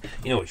angry.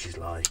 You know what she's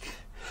like.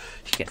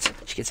 She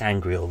gets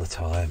angry all the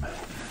time,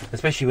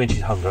 especially when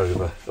she's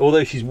hungover.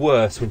 Although she's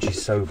worse when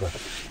she's sober.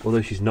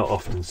 Although she's not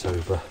often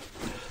sober.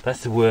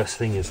 That's the worst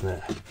thing, isn't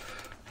it?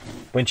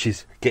 When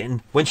she's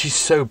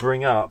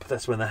sobering up,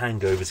 that's when the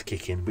hangovers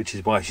kick in, which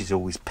is why she's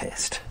always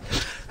pissed.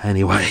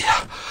 Anyway,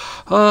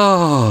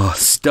 oh,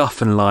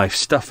 stuff and life.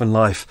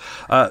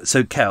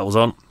 So kettle's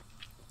on.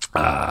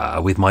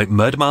 With my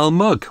Murder Mile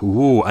mug,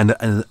 ooh, and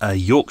a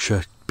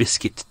Yorkshire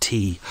biscuit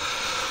tea.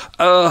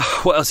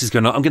 What else is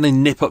going on? I'm going to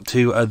nip up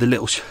to the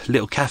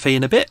little cafe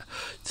in a bit.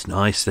 It's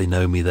nice, they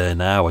know me there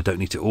now. I don't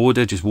need to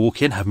order, just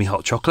walk in, have me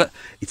hot chocolate.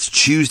 It's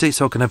Tuesday,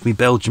 so I can have me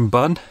Belgian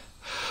bun.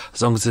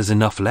 As long as there's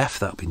enough left,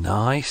 that'll be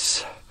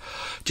nice.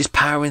 Just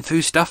powering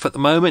through stuff at the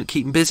moment,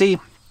 keeping busy.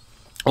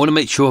 I want to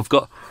make sure I've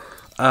got...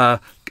 I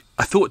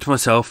thought to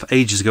myself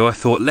ages ago, I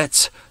thought,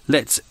 let's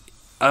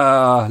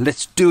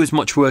do as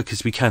much work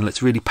as we can.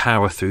 Let's really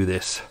power through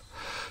this.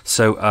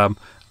 So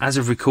as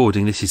of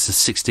recording, this is the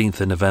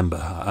 16th of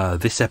November.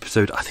 This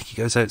episode, I think it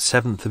goes out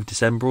 7th of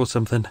December or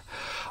something.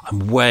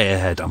 I'm way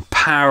ahead. I'm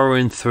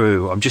powering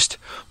through. I'm just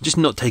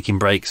not taking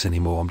breaks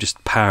anymore. I'm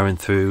just powering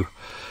through,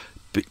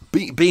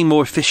 being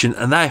more efficient,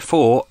 and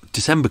therefore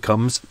December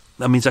comes.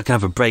 That means I can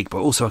have a break, but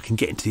also I can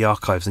get into the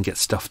archives and get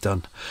stuff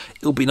done.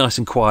 It'll be nice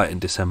and quiet in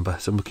December,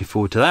 so I'm looking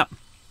forward to that.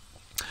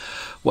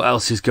 What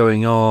else is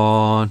going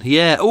on?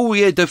 Yeah, oh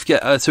yeah, don't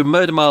forget, so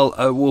Murder Mile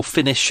will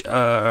finish,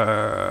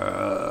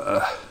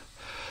 the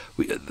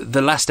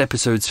last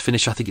episode's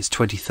finished, I think it's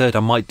 23rd. I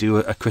might do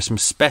a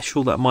Christmas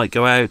special that might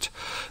go out.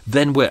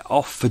 Then we're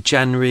off for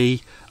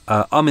January.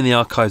 I'm in the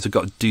archives, I've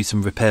got to do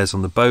some repairs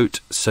on the boat,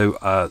 so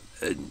a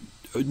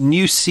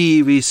new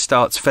series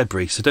starts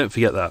February, so don't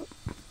forget that.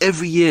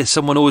 Every year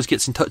someone always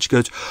gets in touch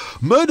and goes,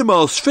 Murder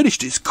Mile's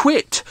finished, it's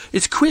quit,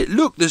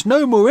 look, there's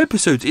no more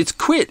episodes, it's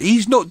quit,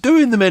 he's not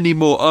doing them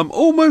anymore, I'm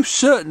almost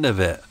certain of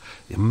it.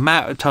 The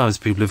amount of times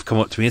people have come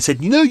up to me and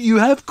said, you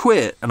have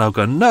quit, and I'll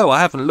go, no, I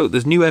haven't, look,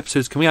 there's new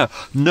episodes coming out.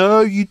 No,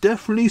 you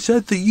definitely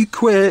said that you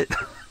quit.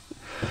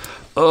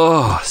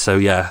 Oh, so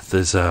yeah,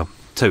 there's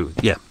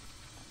yeah,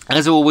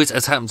 as always,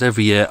 as happens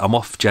every year, I'm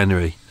off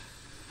January.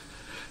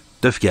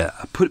 Don't forget,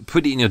 put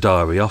it in your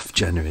diary, off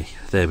January.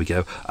 There we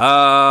go.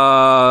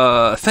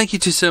 Thank you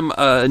to some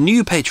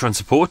new Patreon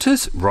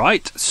supporters.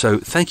 Right, so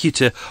thank you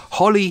to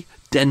Holly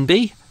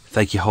Denby.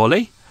 Thank you,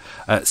 Holly.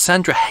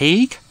 Sandra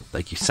Haig.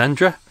 Thank you,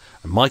 Sandra.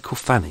 And Michael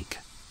Fanning.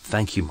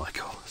 Thank you,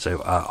 Michael. So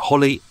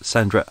Holly,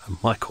 Sandra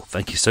and Michael,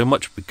 thank you so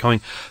much for becoming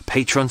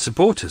Patreon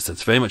supporters.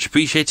 That's very much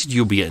appreciated.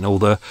 You'll be getting all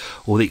the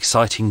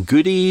exciting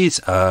goodies.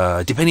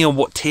 Depending on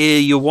what tier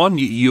you're on,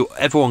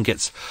 everyone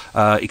gets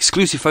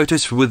exclusive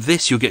photos. With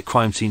this, you'll get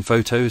crime scene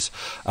photos,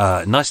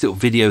 nice little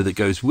video that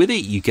goes with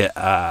it. You get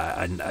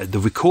the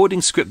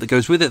recording script that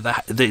goes with it.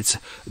 It's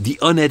the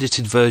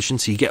unedited version,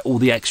 so you get all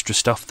the extra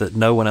stuff that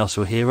no one else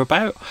will hear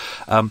about.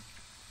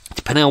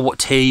 Depending on what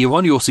tier you're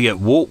on, you also get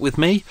Walk With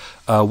Me,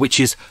 which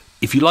is,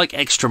 if you like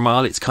Extra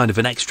Mile, it's kind of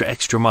an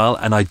extra mile,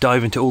 and I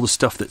dive into all the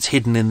stuff that's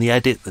hidden in the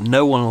edit that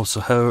no one else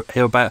will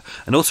hear about,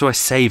 and also I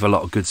save a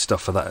lot of good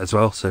stuff for that as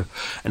well. So,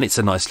 and it's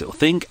a nice little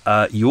thing.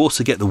 You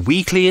also get the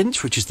Weekly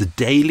Inch, which is the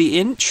Daily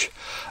Inch.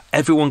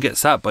 Everyone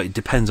gets that, but it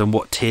depends on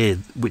what tier,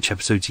 which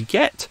episodes you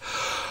get.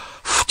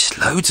 Just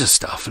loads of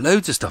stuff.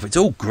 It's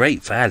all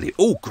great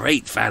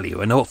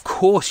value, and of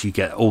course you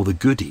get all the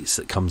goodies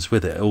that comes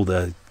with it, all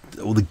the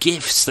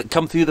gifts that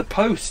come through the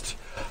post,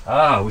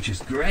 which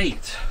is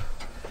great.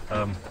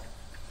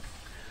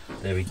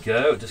 There we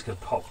go. Just going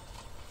to pop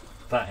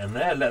that in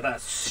there. Let that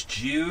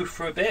stew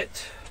for a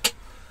bit.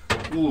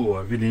 Ooh,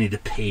 I really need to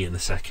pee in a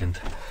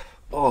second.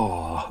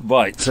 Oh,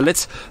 right. So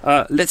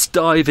let's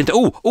dive into.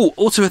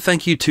 Also a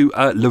thank you to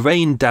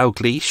Lorraine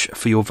Dalgleish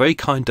for your very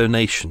kind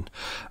donation.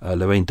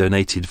 Lorraine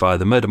donated via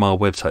the Murder Mile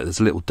website. There's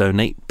a little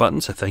donate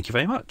button, so thank you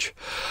very much.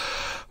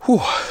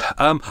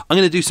 I'm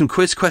going to do some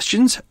quiz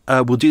questions.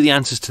 We'll do the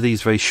answers to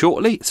these very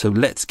shortly. So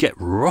let's get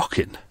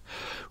rocking.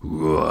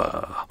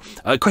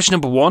 Question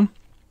number 1.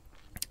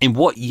 In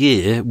what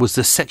year was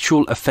the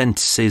Sexual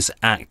Offences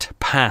Act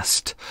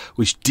passed,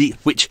 which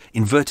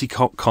inverted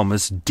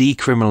commas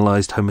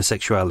decriminalised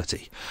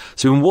homosexuality?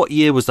 So, in what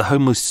year was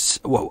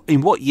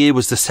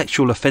the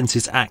Sexual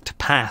Offences Act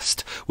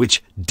passed,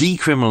 which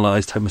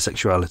decriminalised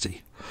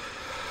homosexuality?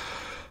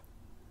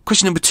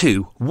 Question number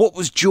 2. What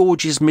was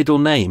George's middle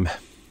name?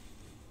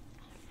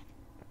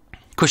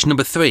 Question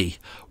number 3.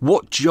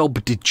 What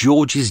job did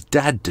George's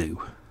dad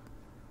do?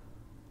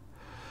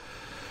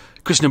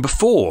 Question number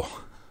 4,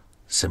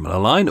 similar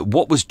line.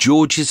 What was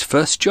George's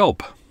first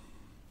job?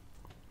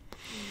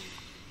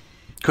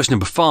 Question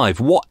number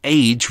 5. What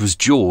age was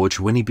George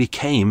when he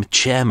became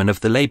chairman of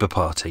the Labour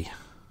Party?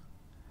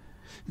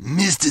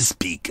 Mr.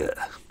 Speaker.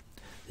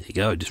 There you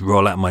go, just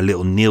roll out my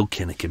little Neil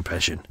Kinnock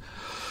impression.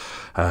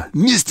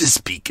 Mr.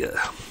 Speaker.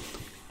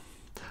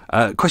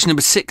 Question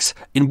number 6.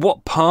 In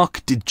what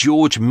park did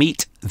George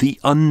meet the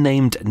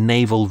unnamed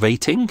naval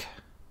rating?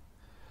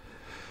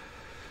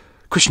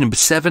 Question number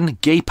 7.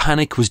 Gay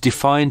panic was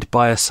defined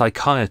by a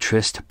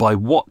psychiatrist by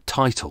what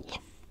title?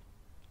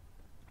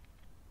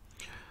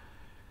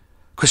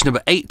 Question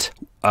number 8.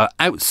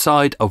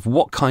 Outside of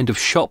what kind of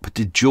shop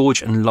did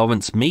George and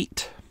Lawrence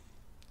meet?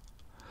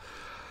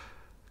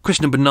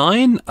 Question number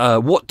 9.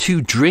 What 2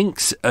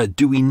 drinks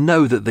do we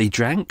know that they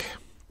drank?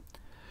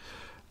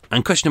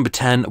 And question number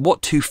 10.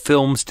 What 2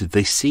 films did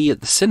they see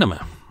at the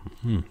cinema?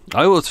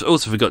 I also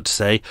forgot to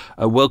say,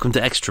 welcome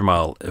to Extra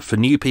Mile. For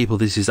new people,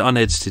 this is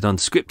unedited,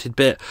 unscripted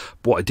bit.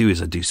 What I do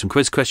is I do some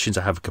quiz questions,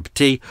 I have a cup of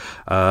tea,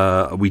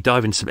 we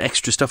dive into some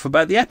extra stuff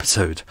about the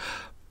episode.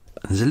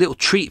 And there's a little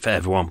treat for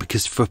everyone,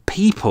 because for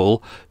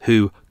people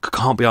who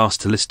can't be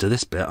asked to listen to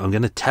this bit, I'm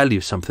going to tell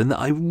you something that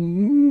I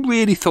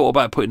really thought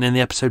about putting in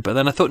the episode, but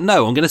then I thought,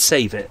 no, I'm going to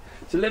save it.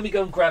 So let me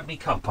go and grab me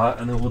cuppa,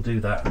 and then we'll do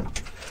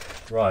that.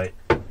 Right,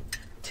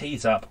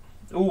 tea's up.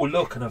 Oh,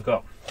 look, and I've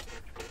got...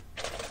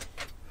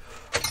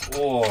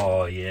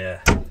 Oh,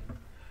 yeah.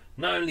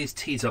 Not only is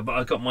tea's up, but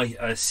I've got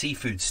my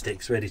seafood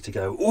sticks ready to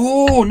go.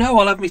 Oh, no,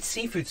 I'll have my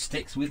seafood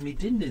sticks with me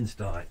din-dins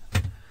tonight.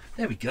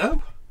 There we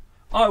go.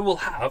 I will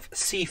have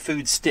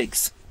seafood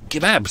sticks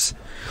kebabs.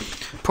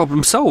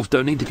 Problem solved.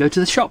 Don't need to go to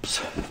the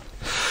shops.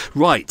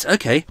 Right,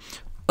 okay.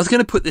 I was going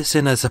to put this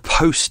in as a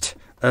post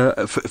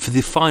for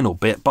the final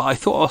bit, but I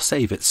thought I'll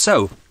save it.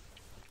 So,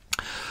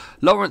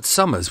 Lawrence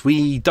Summers,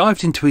 we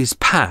dived into his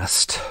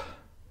past,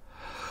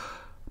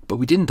 but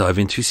we didn't dive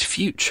into his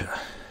future.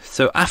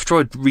 So after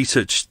I've been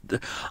researching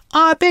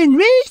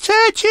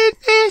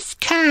this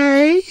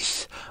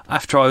case.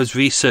 After I was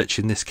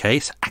researching this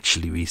case,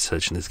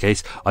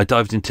 I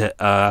dived into,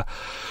 I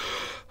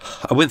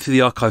went through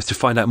the archives to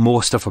find out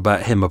more stuff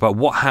about him, about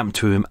what happened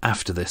to him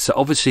after this. So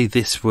obviously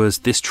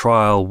this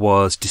trial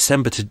was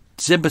December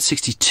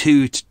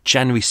 62 to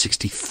January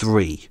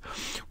 63,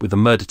 with the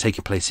murder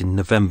taking place in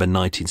November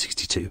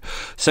 1962.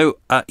 So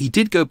he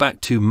did go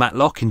back to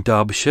Matlock in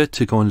Derbyshire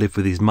to go and live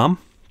with his mum.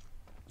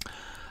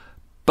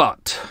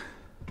 But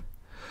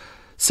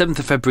 7th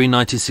of February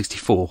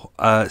 1964,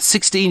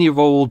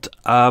 16-year-old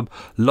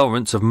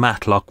Lawrence of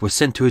Matlock was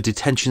sent to a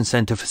detention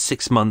centre for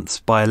 6 months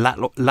by a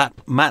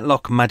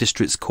Matlock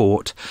Magistrates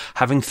Court,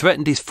 having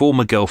threatened his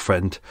former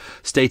girlfriend,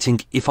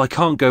 stating, "If I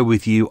can't go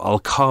with you, I'll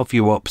carve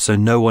you up so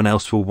no one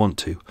else will want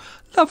to."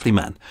 Lovely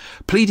man.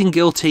 Pleading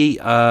guilty,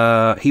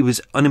 he was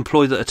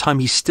unemployed at the time.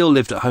 He still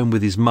lived at home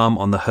with his mum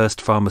on the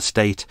Hurst Farm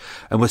estate,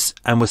 and was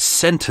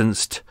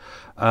sentenced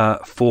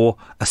for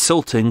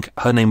assaulting,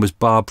 her name was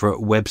Barbara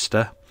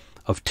Webster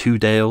of Two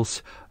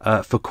Dales,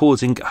 for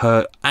causing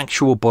her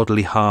actual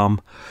bodily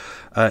harm.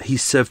 He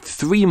served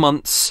 3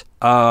 months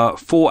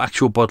for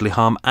actual bodily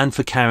harm and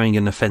for carrying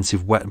an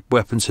offensive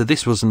weapon. So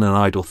this wasn't an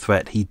idle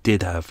threat. He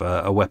did have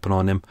a weapon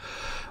on him.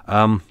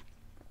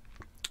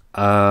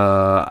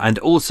 And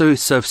also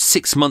served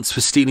 6 months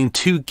for stealing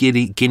 2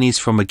 guineas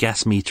from a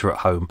gas meter at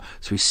home.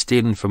 So he's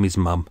stealing from his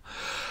mum.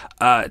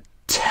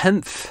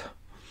 10th...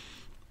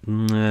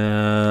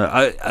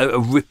 a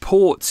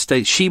report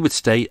states she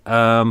wanted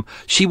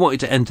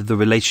to enter the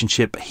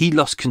relationship. He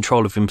lost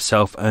control of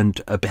himself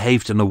and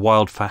behaved in a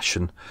wild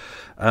fashion.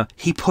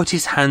 He put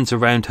his hands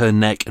around her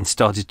neck and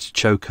started to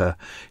choke her.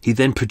 He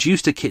then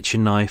produced a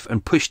kitchen knife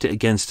and pushed it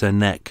against her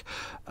neck,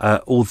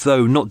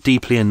 although not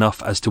deeply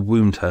enough as to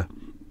wound her.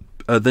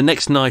 The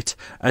next night,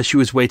 as she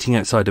was waiting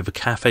outside of a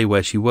cafe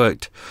where she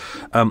worked,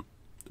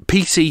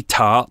 PC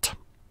Tart,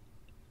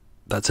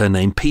 that's her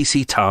name,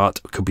 PC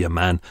Tart, could be a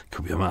man,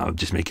 I'm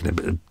just making a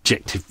bit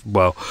objective,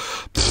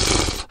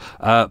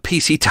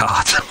 PC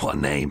Tart, what a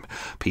name,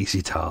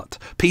 PC Tart.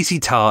 PC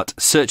Tart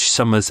searched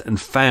Summers and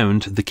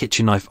found the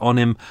kitchen knife on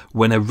him.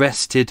 When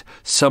arrested,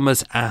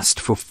 Summers asked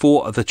for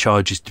 4 other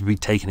charges to be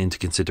taken into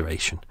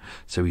consideration.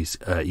 So his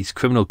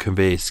criminal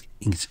conviction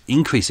is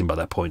increasing by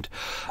that point.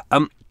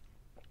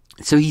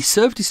 So he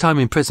served his time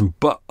in prison,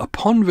 but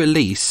upon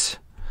release,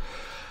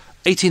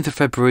 18th of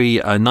February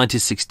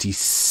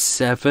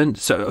 1967,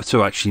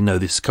 so actually no,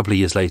 this is a couple of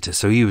years later,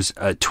 so he was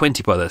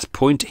 20 by this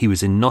point. He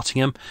was in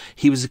Nottingham.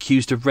 He was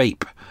accused of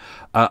rape.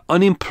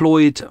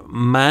 Unemployed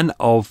man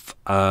of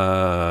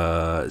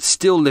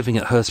still living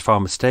at Hurst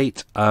Farm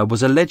estate,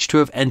 was alleged to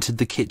have entered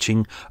the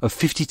kitchen of a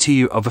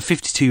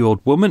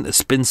 52-year-old woman, a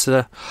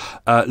spinster,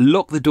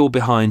 locked the door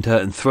behind her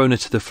and thrown her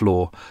to the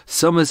floor.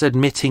 Summers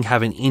admitting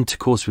having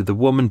intercourse with the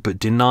woman, but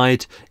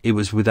denied it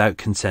was without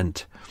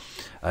consent.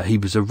 He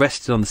was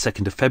arrested on the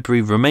 2nd of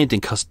February, remained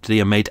in custody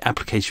and made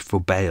application for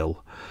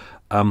bail.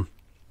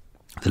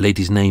 The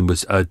lady's name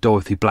was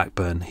Dorothy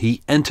Blackburn.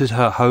 He entered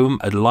her home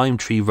at Lime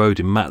Tree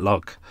Road in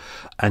Matlock,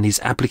 and his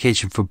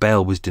application for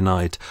bail was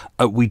denied.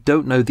 We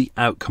don't know the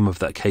outcome of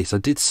that case. I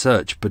did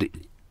search, but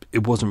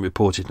it wasn't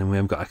reported, and we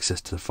haven't got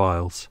access to the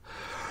files.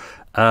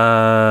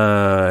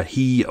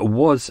 He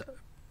was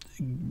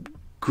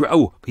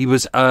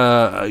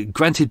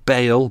granted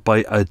bail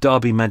by a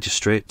Derby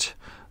magistrate,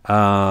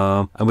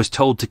 and was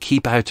told to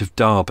keep out of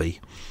Derby.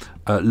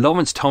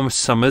 Lawrence Thomas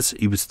Summers,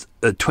 he was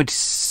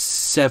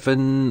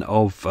 27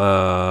 of...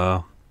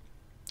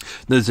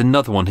 there's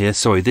another one here,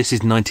 sorry, this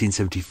is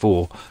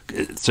 1974.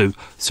 So,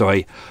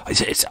 sorry, I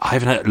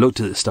haven't looked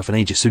at this stuff in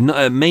ages. So,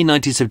 May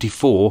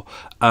 1974,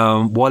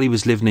 while he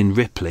was living in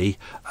Ripley,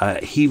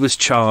 he was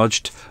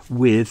charged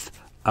with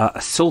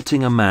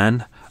assaulting a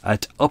man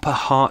at Upper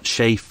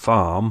Hartshay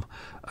Farm,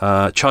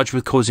 charged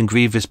with causing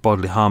grievous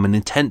bodily harm and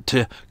intent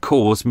to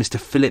cause Mr.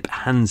 Philip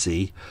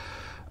Hansey,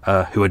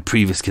 who had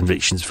previous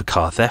convictions for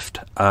car theft,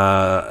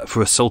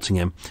 for assaulting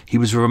him. He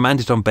was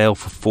remanded on bail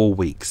for 4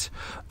 weeks.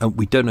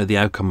 We don't know the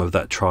outcome of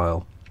that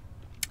trial,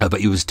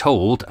 but he was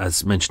told,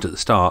 as mentioned at the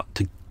start,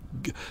 to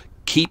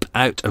keep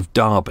out of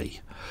Derby.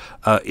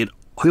 He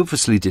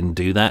obviously didn't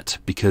do that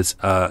because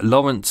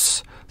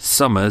Lawrence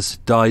Summers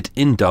died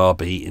in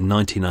Derby in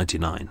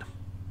 1999.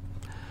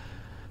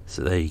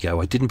 So there you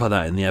go. I didn't put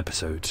that in the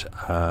episode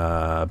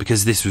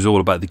because this was all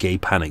about the gay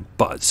panic,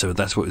 so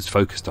that's what it was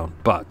focused on.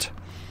 But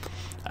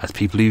as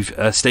people who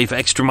stay for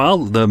extra mile,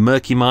 the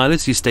murky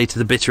milers who stay to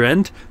the bitter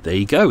end, there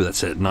you go.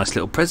 That's a nice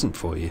little present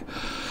for you.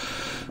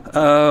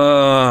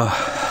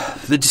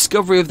 The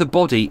discovery of the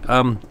body,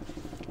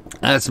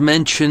 as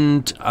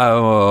mentioned,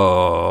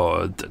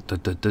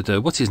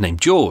 what's his name?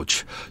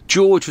 George.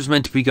 George was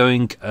meant to be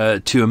going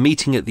to a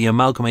meeting at the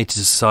Amalgamated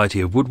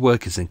Society of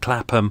Woodworkers in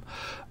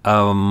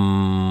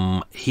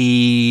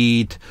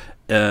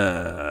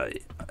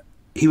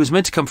he was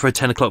meant to come for a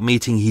 10 o'clock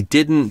meeting. He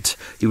didn't.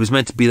 He was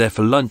meant to be there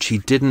for lunch. He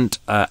didn't.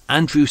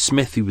 Andrew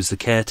Smith, who was the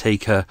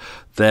caretaker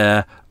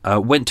there,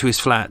 went to his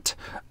flat,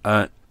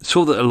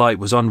 saw that a light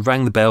was on,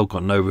 rang the bell,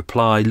 got no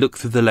reply, looked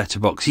through the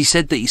letterbox. He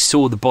said that he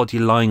saw the body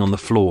lying on the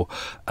floor.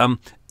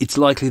 It's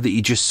likely that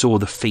he just saw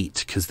the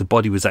feet, because the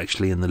body was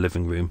actually in the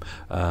living room.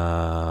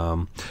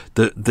 The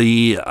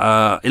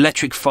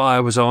electric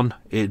fire was on.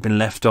 It had been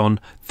left on.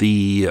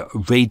 The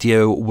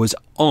radio was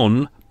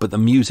on, but the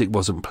music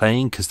wasn't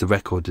playing because the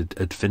record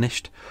had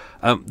finished.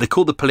 They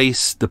called the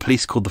police. The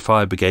police called the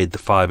fire brigade. The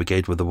fire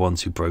brigade were the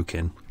ones who broke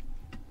in.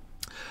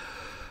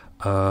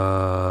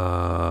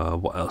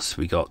 What else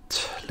we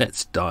got?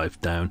 Let's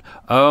dive down.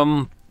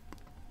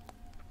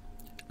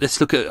 Let's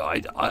look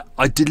at.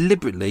 I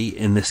deliberately,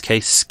 in this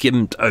case,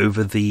 skimmed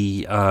over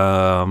the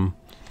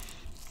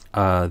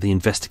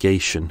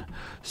investigation.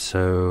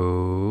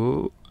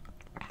 So,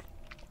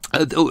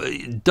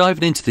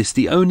 diving into this,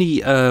 the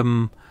only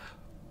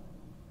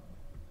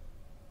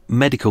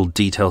medical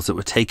details that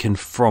were taken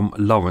from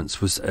Lawrence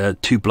was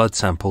 2 blood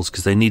samples,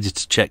 because they needed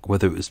to check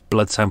whether it was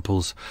blood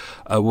samples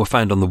were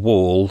found on the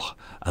wall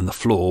and the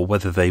floor,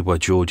 whether they were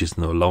George's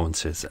and or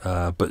Lawrence's.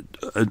 But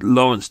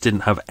Lawrence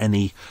didn't have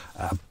any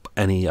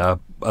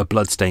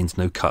blood stains,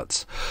 no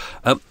cuts.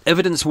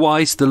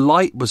 Evidence-wise, the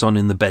light was on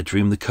in the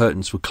bedroom, the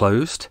curtains were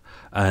closed,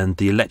 and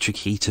the electric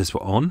heaters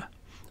were on,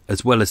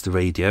 as well as the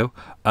radio.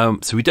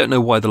 So we don't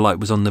know why the light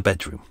was on in the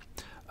bedroom.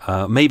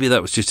 Maybe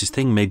that was just his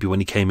thing. Maybe when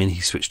he came in,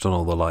 he switched on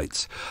all the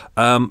lights.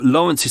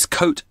 Lawrence's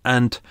coat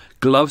and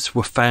gloves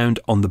were found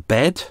on the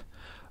bed,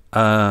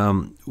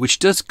 which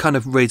does kind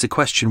of raise a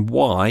question: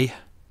 why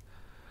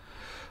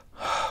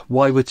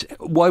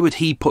would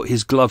he put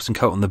his gloves and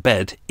coat on the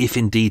bed if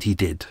indeed he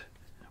did?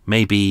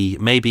 Maybe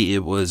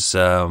it was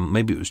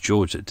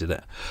George that did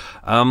it.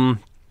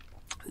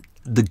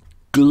 The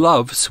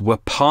gloves were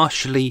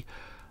partially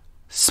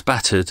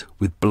spattered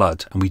with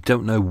blood, and we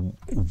don't know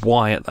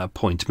why at that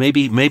point.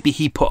 Maybe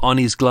he put on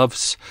his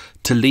gloves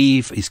to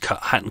leave, his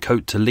hat and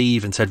coat to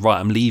leave, and said, right,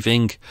 I'm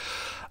leaving,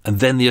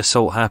 and then the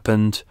assault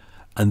happened,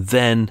 and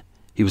then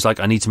he was like,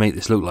 I need to make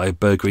this look like a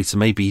burglary, so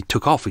maybe he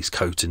took off his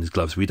coat and his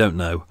gloves. We don't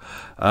know.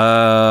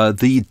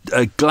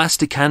 The glass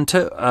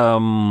decanter,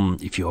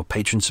 if you're a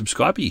patron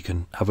subscriber, you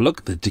can have a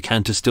look. The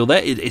decanter's still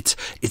there. It's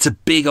a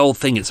big old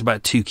thing. It's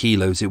about 2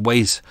 kilos. It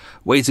weighs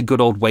a good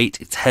old weight.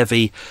 It's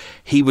heavy.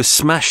 He was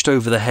smashed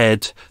over the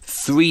head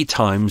 3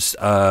 times.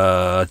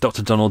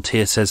 Dr. Donald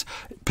Tier says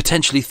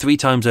potentially 3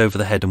 times over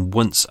the head and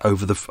once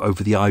over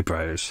the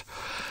eyebrows.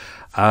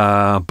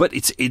 But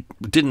it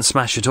didn't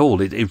smash at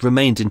all. It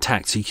remained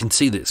intact, so you can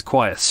see that it's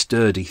quite a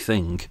sturdy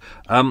thing.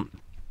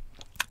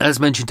 As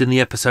mentioned in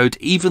the episode,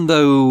 even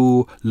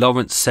though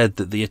Lawrence said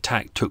that the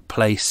attack took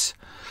place,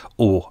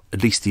 or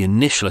at least the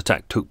initial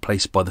attack took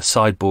place by the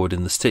sideboard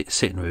in the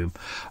sitting room,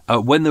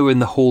 when they were in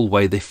the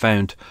hallway, they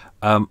found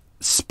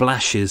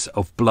splashes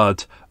of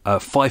blood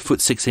 5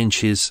 foot 6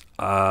 inches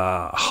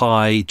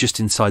high, just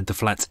inside the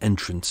flat's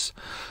entrance,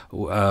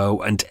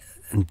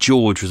 and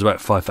George was about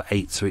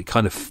 5'8", so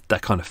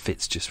that kind of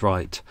fits just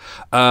right.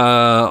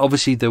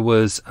 Obviously, there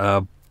was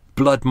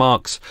blood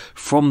marks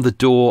from the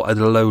door at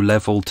a low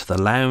level to the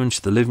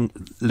lounge, the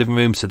living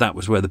room, so that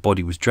was where the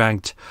body was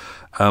dragged.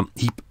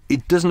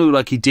 It doesn't look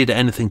like he did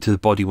anything to the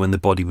body when the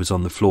body was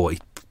on the floor. He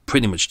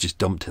pretty much just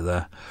dumped it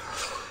there.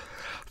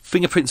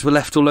 Fingerprints were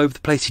left all over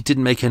the place. He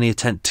didn't make any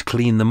attempt to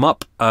clean them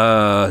up.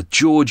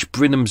 George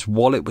Brinham's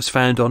wallet was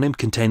found on him,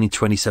 containing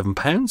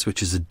 £27,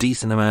 which is a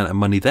decent amount of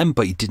money then,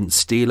 but he didn't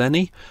steal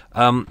any.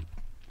 A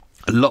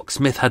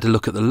locksmith had a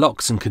look at the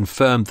locks and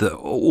confirmed that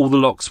all the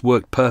locks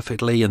worked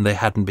perfectly and they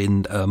hadn't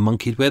been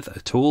monkeyed with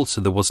at all, so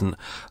there wasn't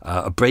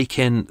a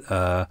break-in.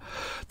 There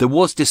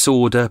was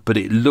disorder, but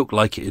it looked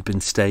like it had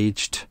been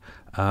staged.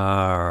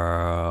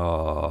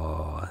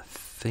 I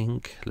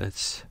think,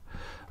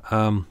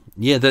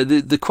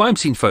 the crime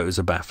scene photos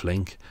are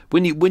baffling.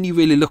 When you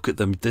really look at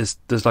them, there's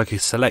like a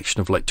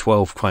selection of like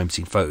 12 crime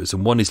scene photos,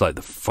 and one is like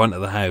the front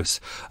of the house,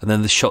 and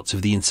then the shots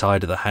of the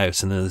inside of the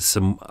house, and then there's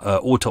some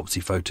autopsy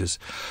photos.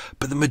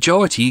 But the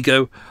majority, you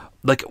go,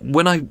 like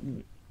when I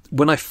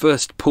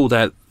first pulled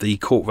out the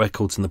court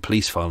records and the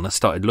police file and I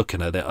started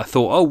looking at it, I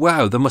thought, oh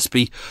wow, there must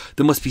be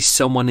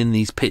someone in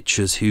these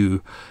pictures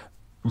who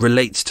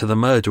relates to the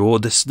murder, or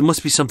there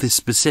must be something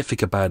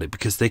specific about it,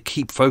 because they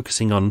keep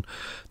focusing on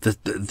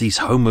these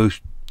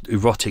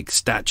homoerotic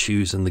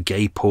statues and the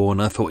gay porn.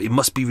 I thought it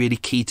must be really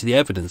key to the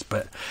evidence,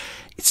 but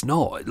it's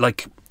not.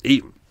 Like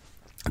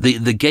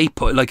the gay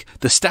porn, like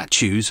the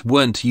statues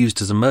weren't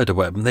used as a murder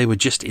weapon, they were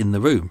just in the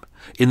room.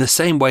 In the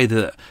same way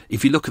that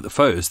if you look at the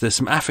photos, there's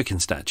some African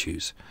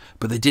statues,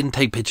 but they didn't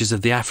take pictures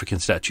of the African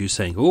statues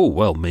saying, oh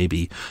well,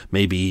 maybe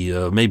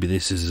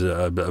this is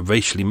a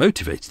racially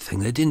motivated thing.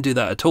 They didn't do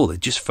that at all. They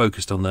just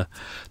focused on the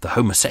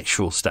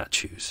homosexual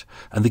statues.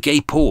 And the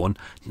gay porn,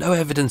 no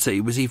evidence that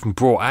it was even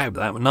brought out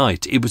that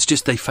night. It was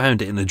just they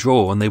found it in a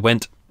drawer and they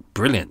went,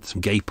 brilliant,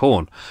 some gay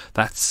porn.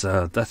 That's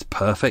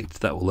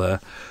perfect. That will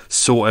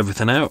sort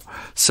everything out.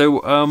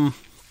 So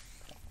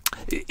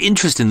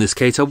interest in this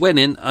case, I went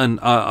in and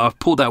I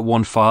pulled out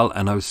one file,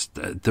 and I was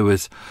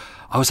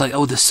like,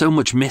 oh, there's so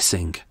much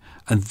missing.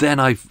 And then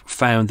I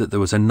found that there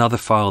was another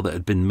file that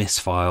had been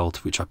misfiled,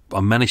 which I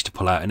managed to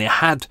pull out, and it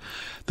had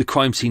the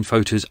crime scene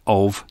photos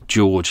of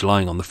George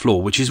lying on the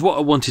floor, which is what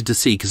I wanted to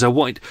see,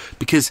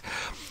 because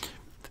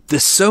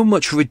there's so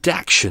much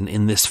redaction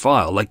in this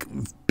file, like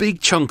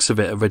big chunks of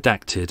it are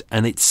redacted,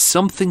 and it's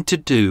something to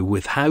do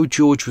with how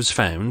George was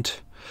found,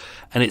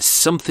 and it's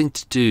something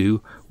to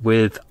do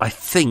with, I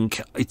think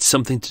it's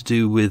something to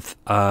do with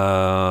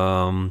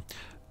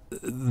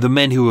the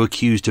men who were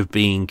accused of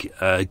being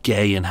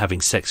gay and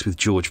having sex with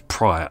George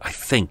prior, I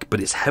think,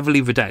 but it's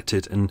heavily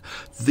redacted, and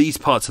these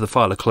parts of the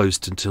file are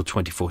closed until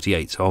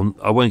 2048, so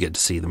I won't get to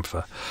see them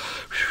for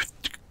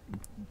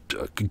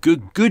a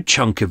good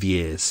chunk of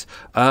years.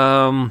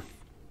 But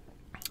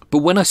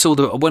when I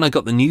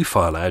got the new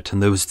file out,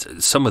 and there was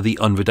some of the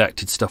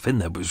unredacted stuff in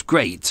there, it was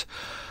great.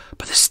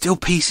 But there's still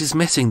pieces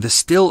missing. There's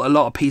still a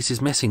lot of pieces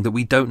missing that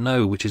we don't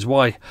know, which is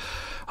why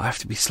I have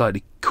to be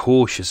slightly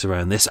cautious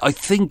around this. I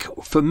think,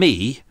 for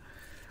me,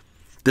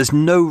 there's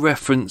no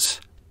reference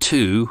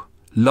to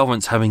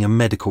Lawrence having a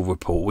medical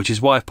report, which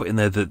is why I put in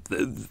there that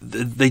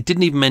they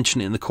didn't even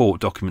mention it in the court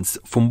documents,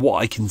 from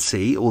what I can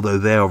see, although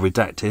they are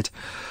redacted.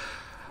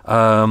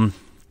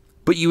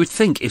 But you would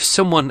think if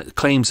someone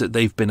claims that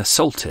they've been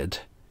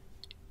assaulted,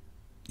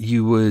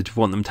 you would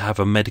want them to have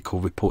a medical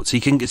report, so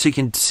you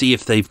can see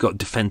if they've got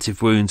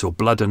defensive wounds or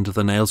blood under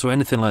the nails or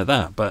anything like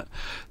that. But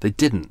they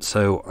didn't,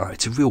 so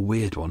it's a real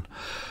weird one.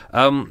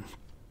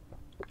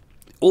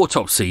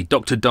 Autopsy,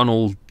 Dr.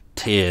 Donald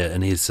Tier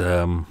and his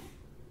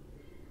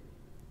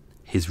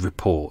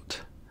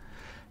report.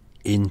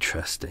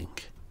 Interesting.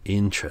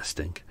 It's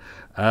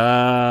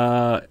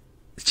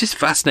just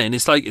fascinating.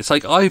 It's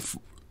like I've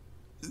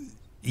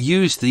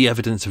used the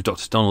evidence of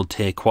Dr. Donald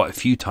Tier quite a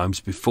few times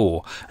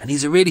before, and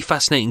he's a really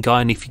fascinating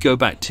guy. And if you go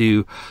back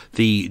to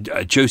the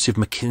Joseph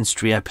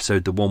McKinstry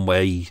episode, the one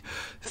where he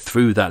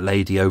threw that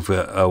lady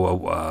over,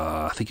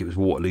 I think it was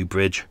Waterloo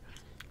Bridge,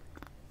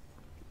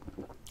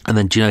 and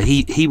then, do you know,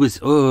 he was,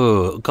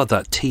 oh god,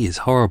 that tea is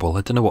horrible,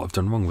 I don't know what I've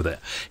done wrong with it.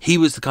 He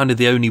was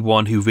the only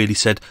one who really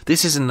said,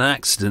 this isn't an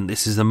accident,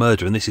 this is a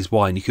murder, and this is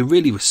why. And you can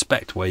really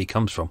respect where he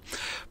comes from.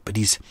 But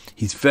he's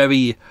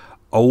very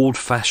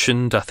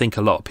old-fashioned. I think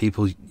a lot of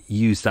people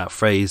use that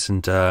phrase,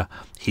 and I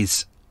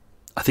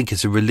think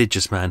as a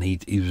religious man, he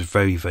was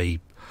very, very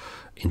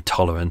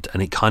intolerant,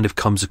 and it kind of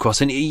comes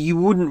across, and you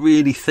wouldn't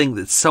really think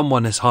that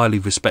someone as highly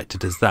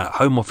respected as that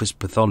Home Office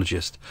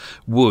pathologist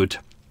would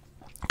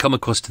come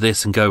across to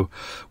this and go,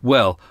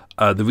 well,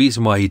 the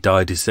reason why he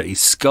died is that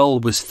his skull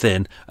was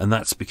thin, and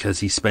that's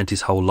because he spent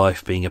his whole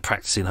life being a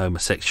practicing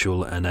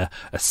homosexual and a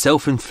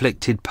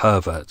self-inflicted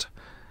pervert.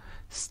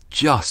 It's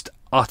just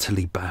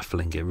utterly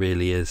baffling, it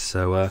really is.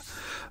 So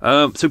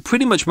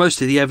pretty much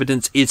most of the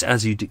evidence is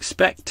as you'd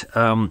expect.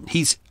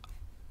 He's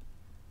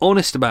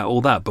honest about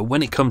all that, but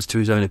when it comes to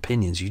his own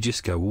opinions, you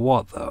just go,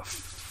 what the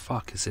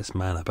fuck is this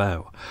man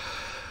about?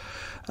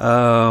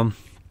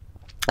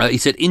 He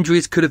said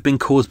injuries could have been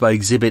caused by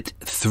Exhibit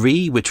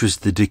 3, which was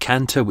the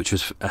decanter, which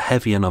was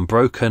heavy and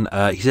unbroken.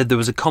 He said there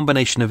was a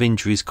combination of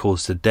injuries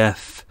caused to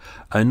death,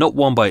 not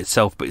one by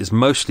itself, but is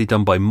mostly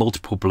done by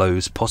multiple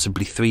blows,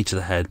 possibly 3 to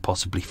the head,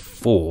 possibly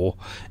 4,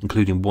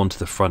 including 1 to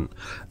the front.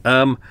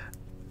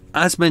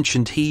 As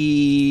mentioned,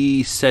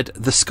 he said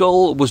the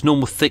skull was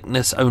normal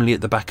thickness only at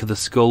the back of the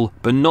skull,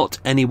 but not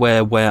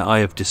anywhere where I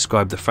have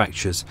described the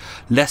fractures.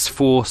 Less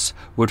force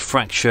would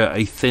fracture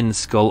a thin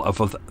skull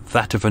of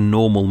that of a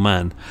normal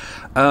man.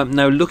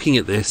 Now, looking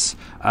at this,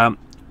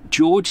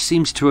 George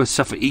seems to have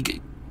suffered,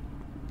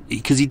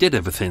 because he did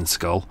have a thin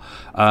skull.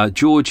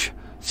 George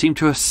seemed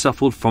to have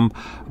suffered from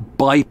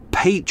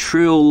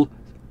bipatrial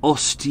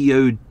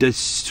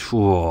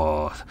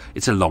osteodystrophy.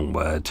 It's a long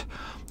word.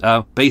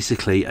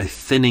 Basically a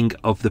thinning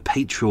of the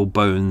patrial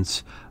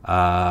bones,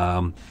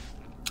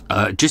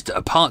 just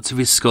parts of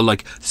his skull,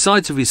 like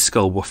sides of his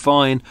skull were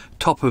fine,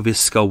 top of his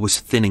skull was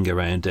thinning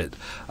around it.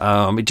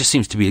 It just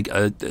seems to be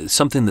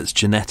something that's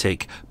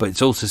genetic, but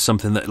it's also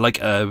something that, like, do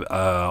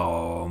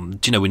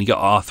you know, when you got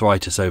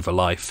arthritis over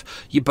life,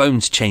 your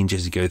bones change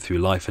as you go through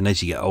life, and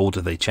as you get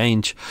older they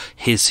change.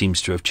 His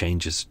seems to have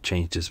changed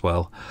as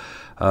well.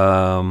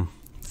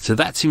 So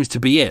that seems to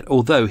be it,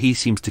 although he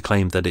seems to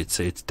claim that it's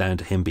down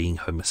to him being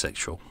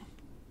homosexual.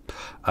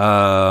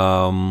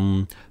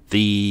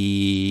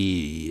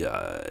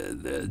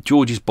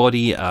 George's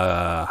body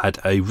had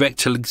a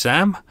rectal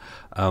exam.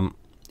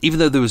 Even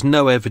though there was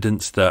no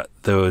evidence that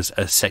there was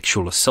a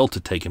sexual assault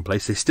had taken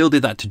place, they still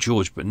did that to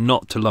George, but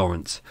not to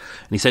Lawrence.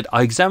 And he said,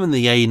 I examined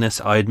the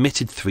anus, I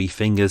admitted 3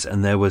 fingers,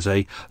 and there was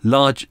a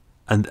large...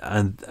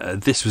 And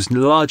this was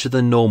larger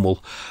than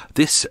normal.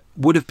 This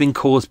would have been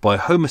caused by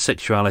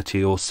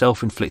homosexuality or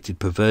self-inflicted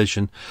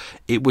perversion.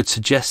 It would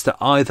suggest that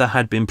either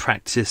had been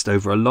practiced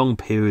over a long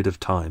period of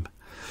time.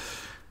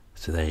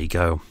 So there you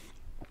go.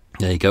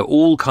 There you go.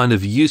 All kind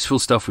of useful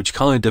stuff, which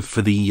kind of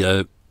for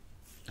the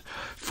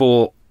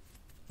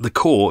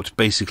court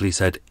basically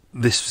said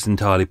this was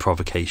entirely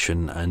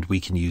provocation, and we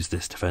can use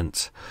this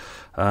defence.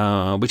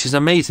 which is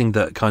amazing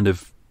that kind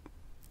of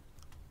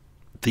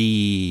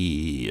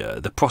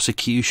the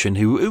prosecution,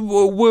 who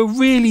were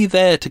really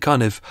there to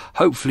kind of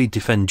hopefully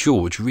defend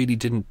George, really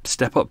didn't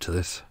step up to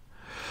this.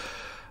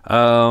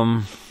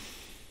 What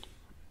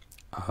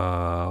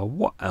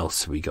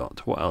else we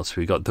got?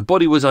 The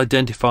body was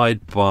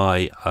identified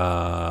by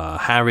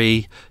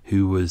Harry,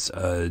 who was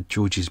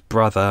George's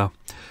brother.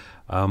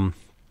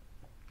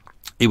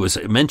 It was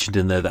mentioned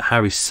in there that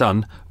Harry's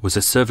son was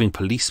a serving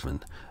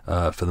policeman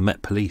for the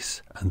Met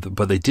Police,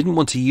 but they didn't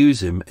want to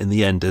use him in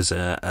the end as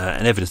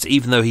an evidence,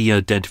 even though he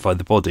identified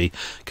the body,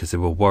 because they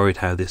were worried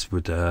how this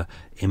would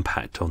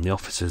impact on the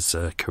officer's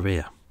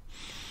career.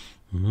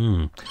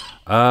 Coot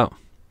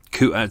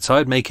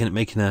outside,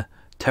 making a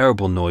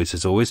terrible noise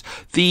as always.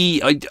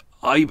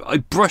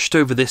 I brushed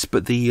over this,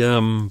 but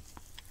the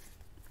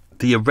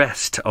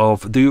arrest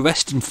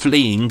and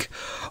fleeing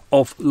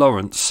of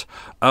Lawrence.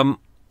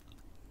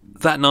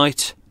 That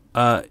night,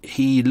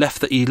 he left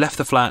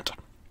the flat.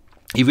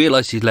 He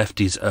realised he'd left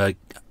his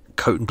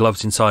coat and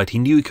gloves inside. He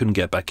knew he couldn't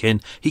get back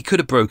in. He could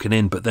have broken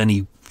in, but then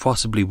he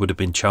possibly would have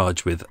been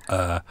charged with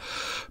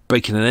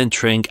breaking and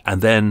entering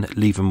and then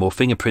leaving more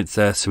fingerprints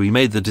there. So he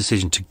made the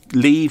decision to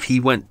leave. He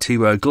went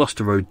to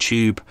Gloucester Road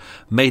Tube,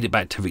 made it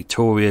back to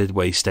Victoria,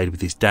 where he stayed with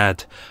his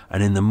dad.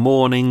 And in the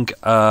morning,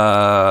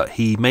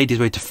 he made his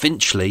way to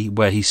Finchley,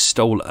 where he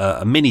stole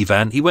a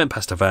minivan. He went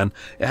past a van.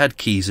 It had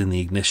keys in the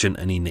ignition,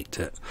 and he nicked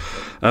it.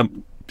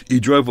 He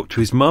drove up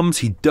to his mum's.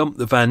 He dumped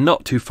the van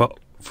not too far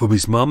from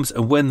his mum's,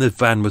 and when the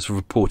van was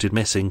reported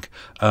missing,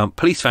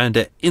 police found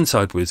it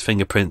inside with his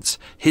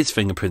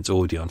fingerprints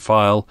already on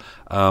file.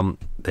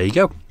 There you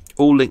go,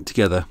 all linked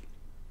together.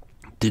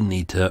 Didn't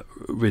need to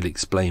really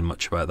explain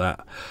much about that.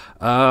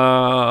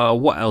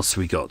 What else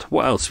we got?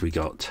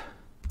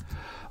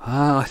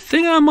 I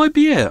think that might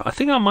be it.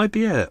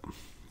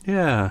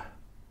 Yeah,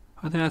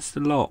 I think that's the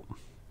lot.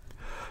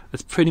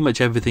 That's pretty much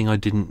everything I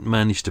didn't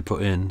manage to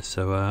put in,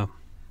 so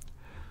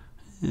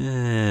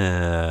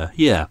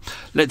yeah.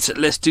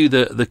 Let's do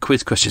the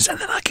quiz questions, and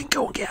then I can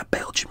go and get a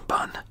Belgian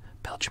bun.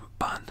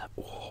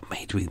 Oh,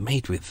 made with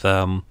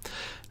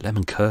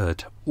lemon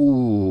curd.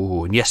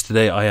 Ooh, and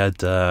yesterday I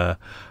had some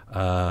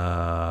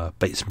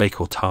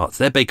Bakewell tarts.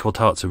 Their Bakewell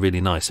tarts are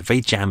really nice. They're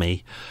very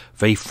jammy,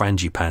 very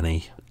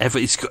frangipani.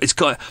 It's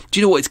got. Do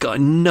you know what? It's got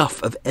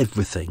enough of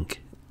everything.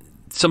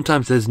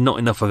 Sometimes there's not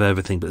enough of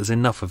everything, but there's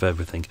enough of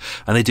everything.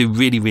 And they do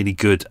really, really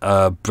good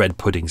bread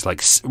puddings,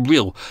 like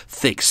real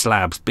thick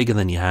slabs, bigger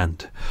than your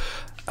hand.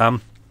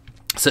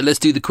 So let's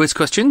do the quiz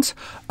questions.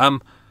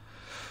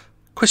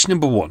 Question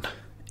number 1.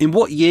 In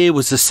what year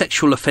was the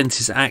Sexual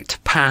Offences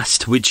Act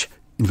passed, which,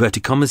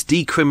 inverted commas,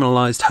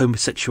 decriminalised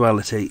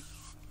homosexuality?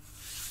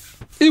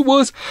 It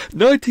was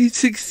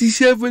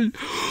 1967.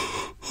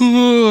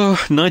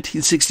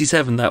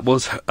 1967, that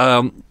was.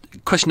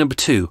 Question number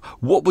 2.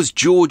 What was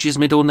George's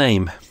middle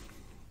name?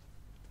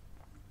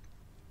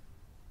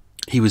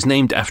 He was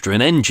named after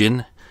an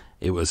engine.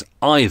 It was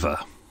Ivor.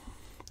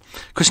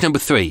 Question number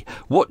 3.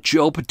 What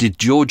job did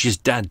George's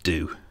dad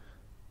do?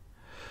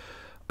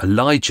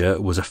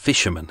 Elijah was a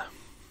fisherman.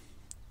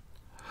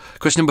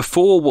 Question number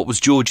 4. What was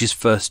George's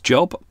first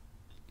job?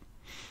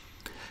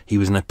 He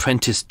was an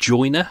apprentice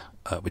joiner,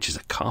 which is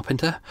a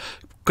carpenter.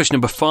 Question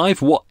number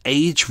 5. What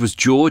age was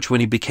George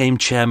when he became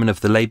chairman of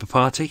the Labour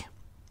Party?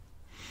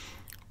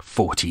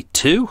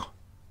 42.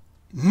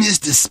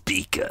 Mr.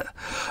 Speaker.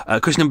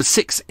 Question number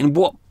 6. I'm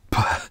going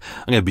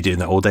to be doing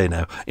that all day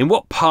now. In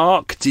what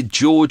park did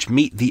George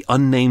meet the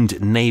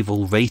unnamed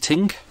naval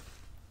rating?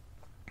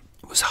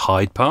 It was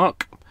Hyde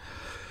Park.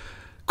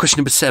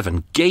 Question number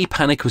 7. Gay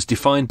panic was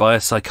defined by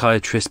a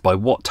psychiatrist by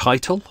what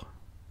title?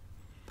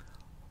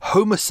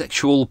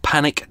 Homosexual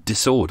panic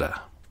disorder.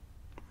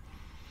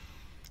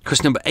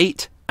 Question number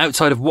 8.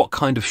 Outside of what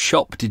kind of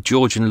shop did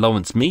George and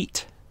Lawrence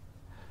meet?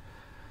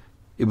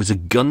 It was a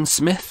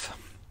gunsmith.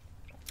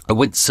 I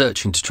went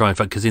searching to try and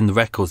find, because in the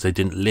records they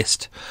didn't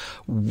list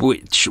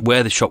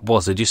where the shop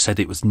was. They just said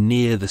it was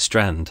near the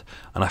Strand.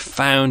 And I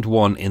found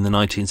one in the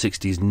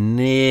 1960s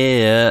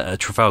near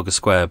Trafalgar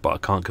Square, but I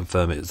can't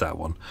confirm it was that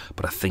one.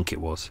 But I think it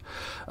was.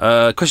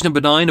 Question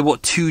number 9.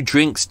 What 2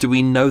 drinks do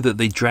we know that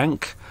they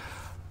drank?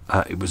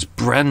 It was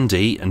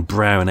brandy and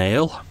brown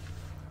ale.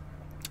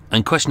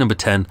 And question number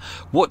 10.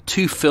 What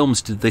 2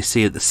 films did they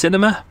see at the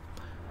cinema?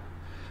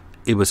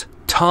 It was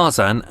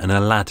Tarzan and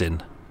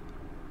Aladdin.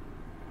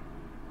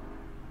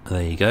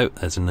 There you go.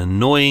 There's an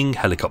annoying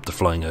helicopter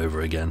flying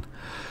over again.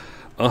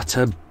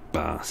 Utter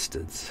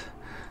bastards.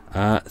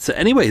 So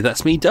anyway,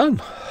 that's me done.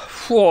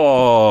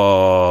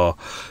 Whoa.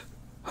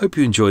 Hope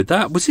you enjoyed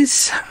that.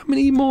 How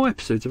many more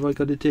episodes have I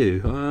got to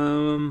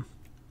do?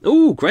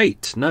 Oh,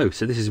 great. No,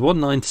 so this is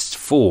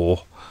 194.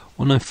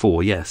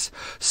 194, yes.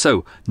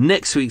 So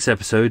next week's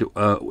episode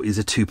is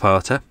a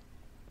 2-parter.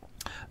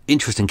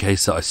 Interesting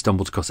case that I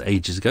stumbled across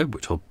ages ago,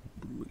 which I'll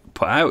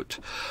put out,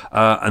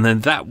 and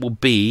then that will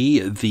be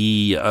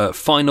the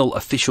final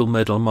official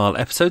Murder Mile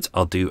episodes.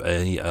 I'll do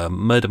a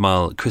Murder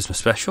Mile Christmas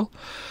special,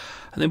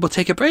 and then we'll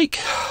take a break.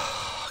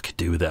 I could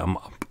do with it.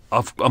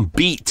 I'm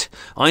beat.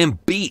 I am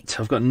beat.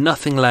 I've got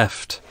nothing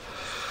left.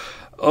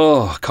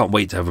 Oh, can't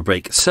wait to have a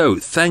break. So,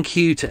 thank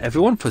you to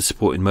everyone for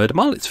supporting Murder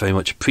Mile. It's very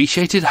much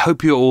appreciated.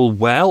 Hope you're all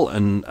well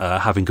and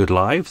having good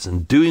lives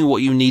and doing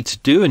what you need to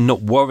do and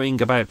not worrying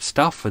about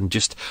stuff and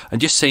just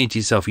saying to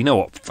yourself, you know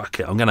what, fuck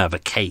it, I'm going to have a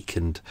cake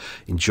and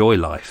enjoy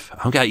life.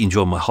 I'm going to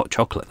enjoy my hot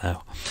chocolate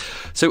now.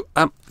 So,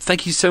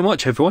 thank you so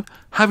much, everyone.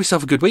 Have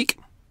yourself a good week.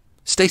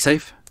 Stay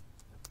safe.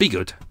 Be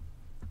good.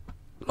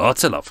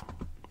 Lots of love.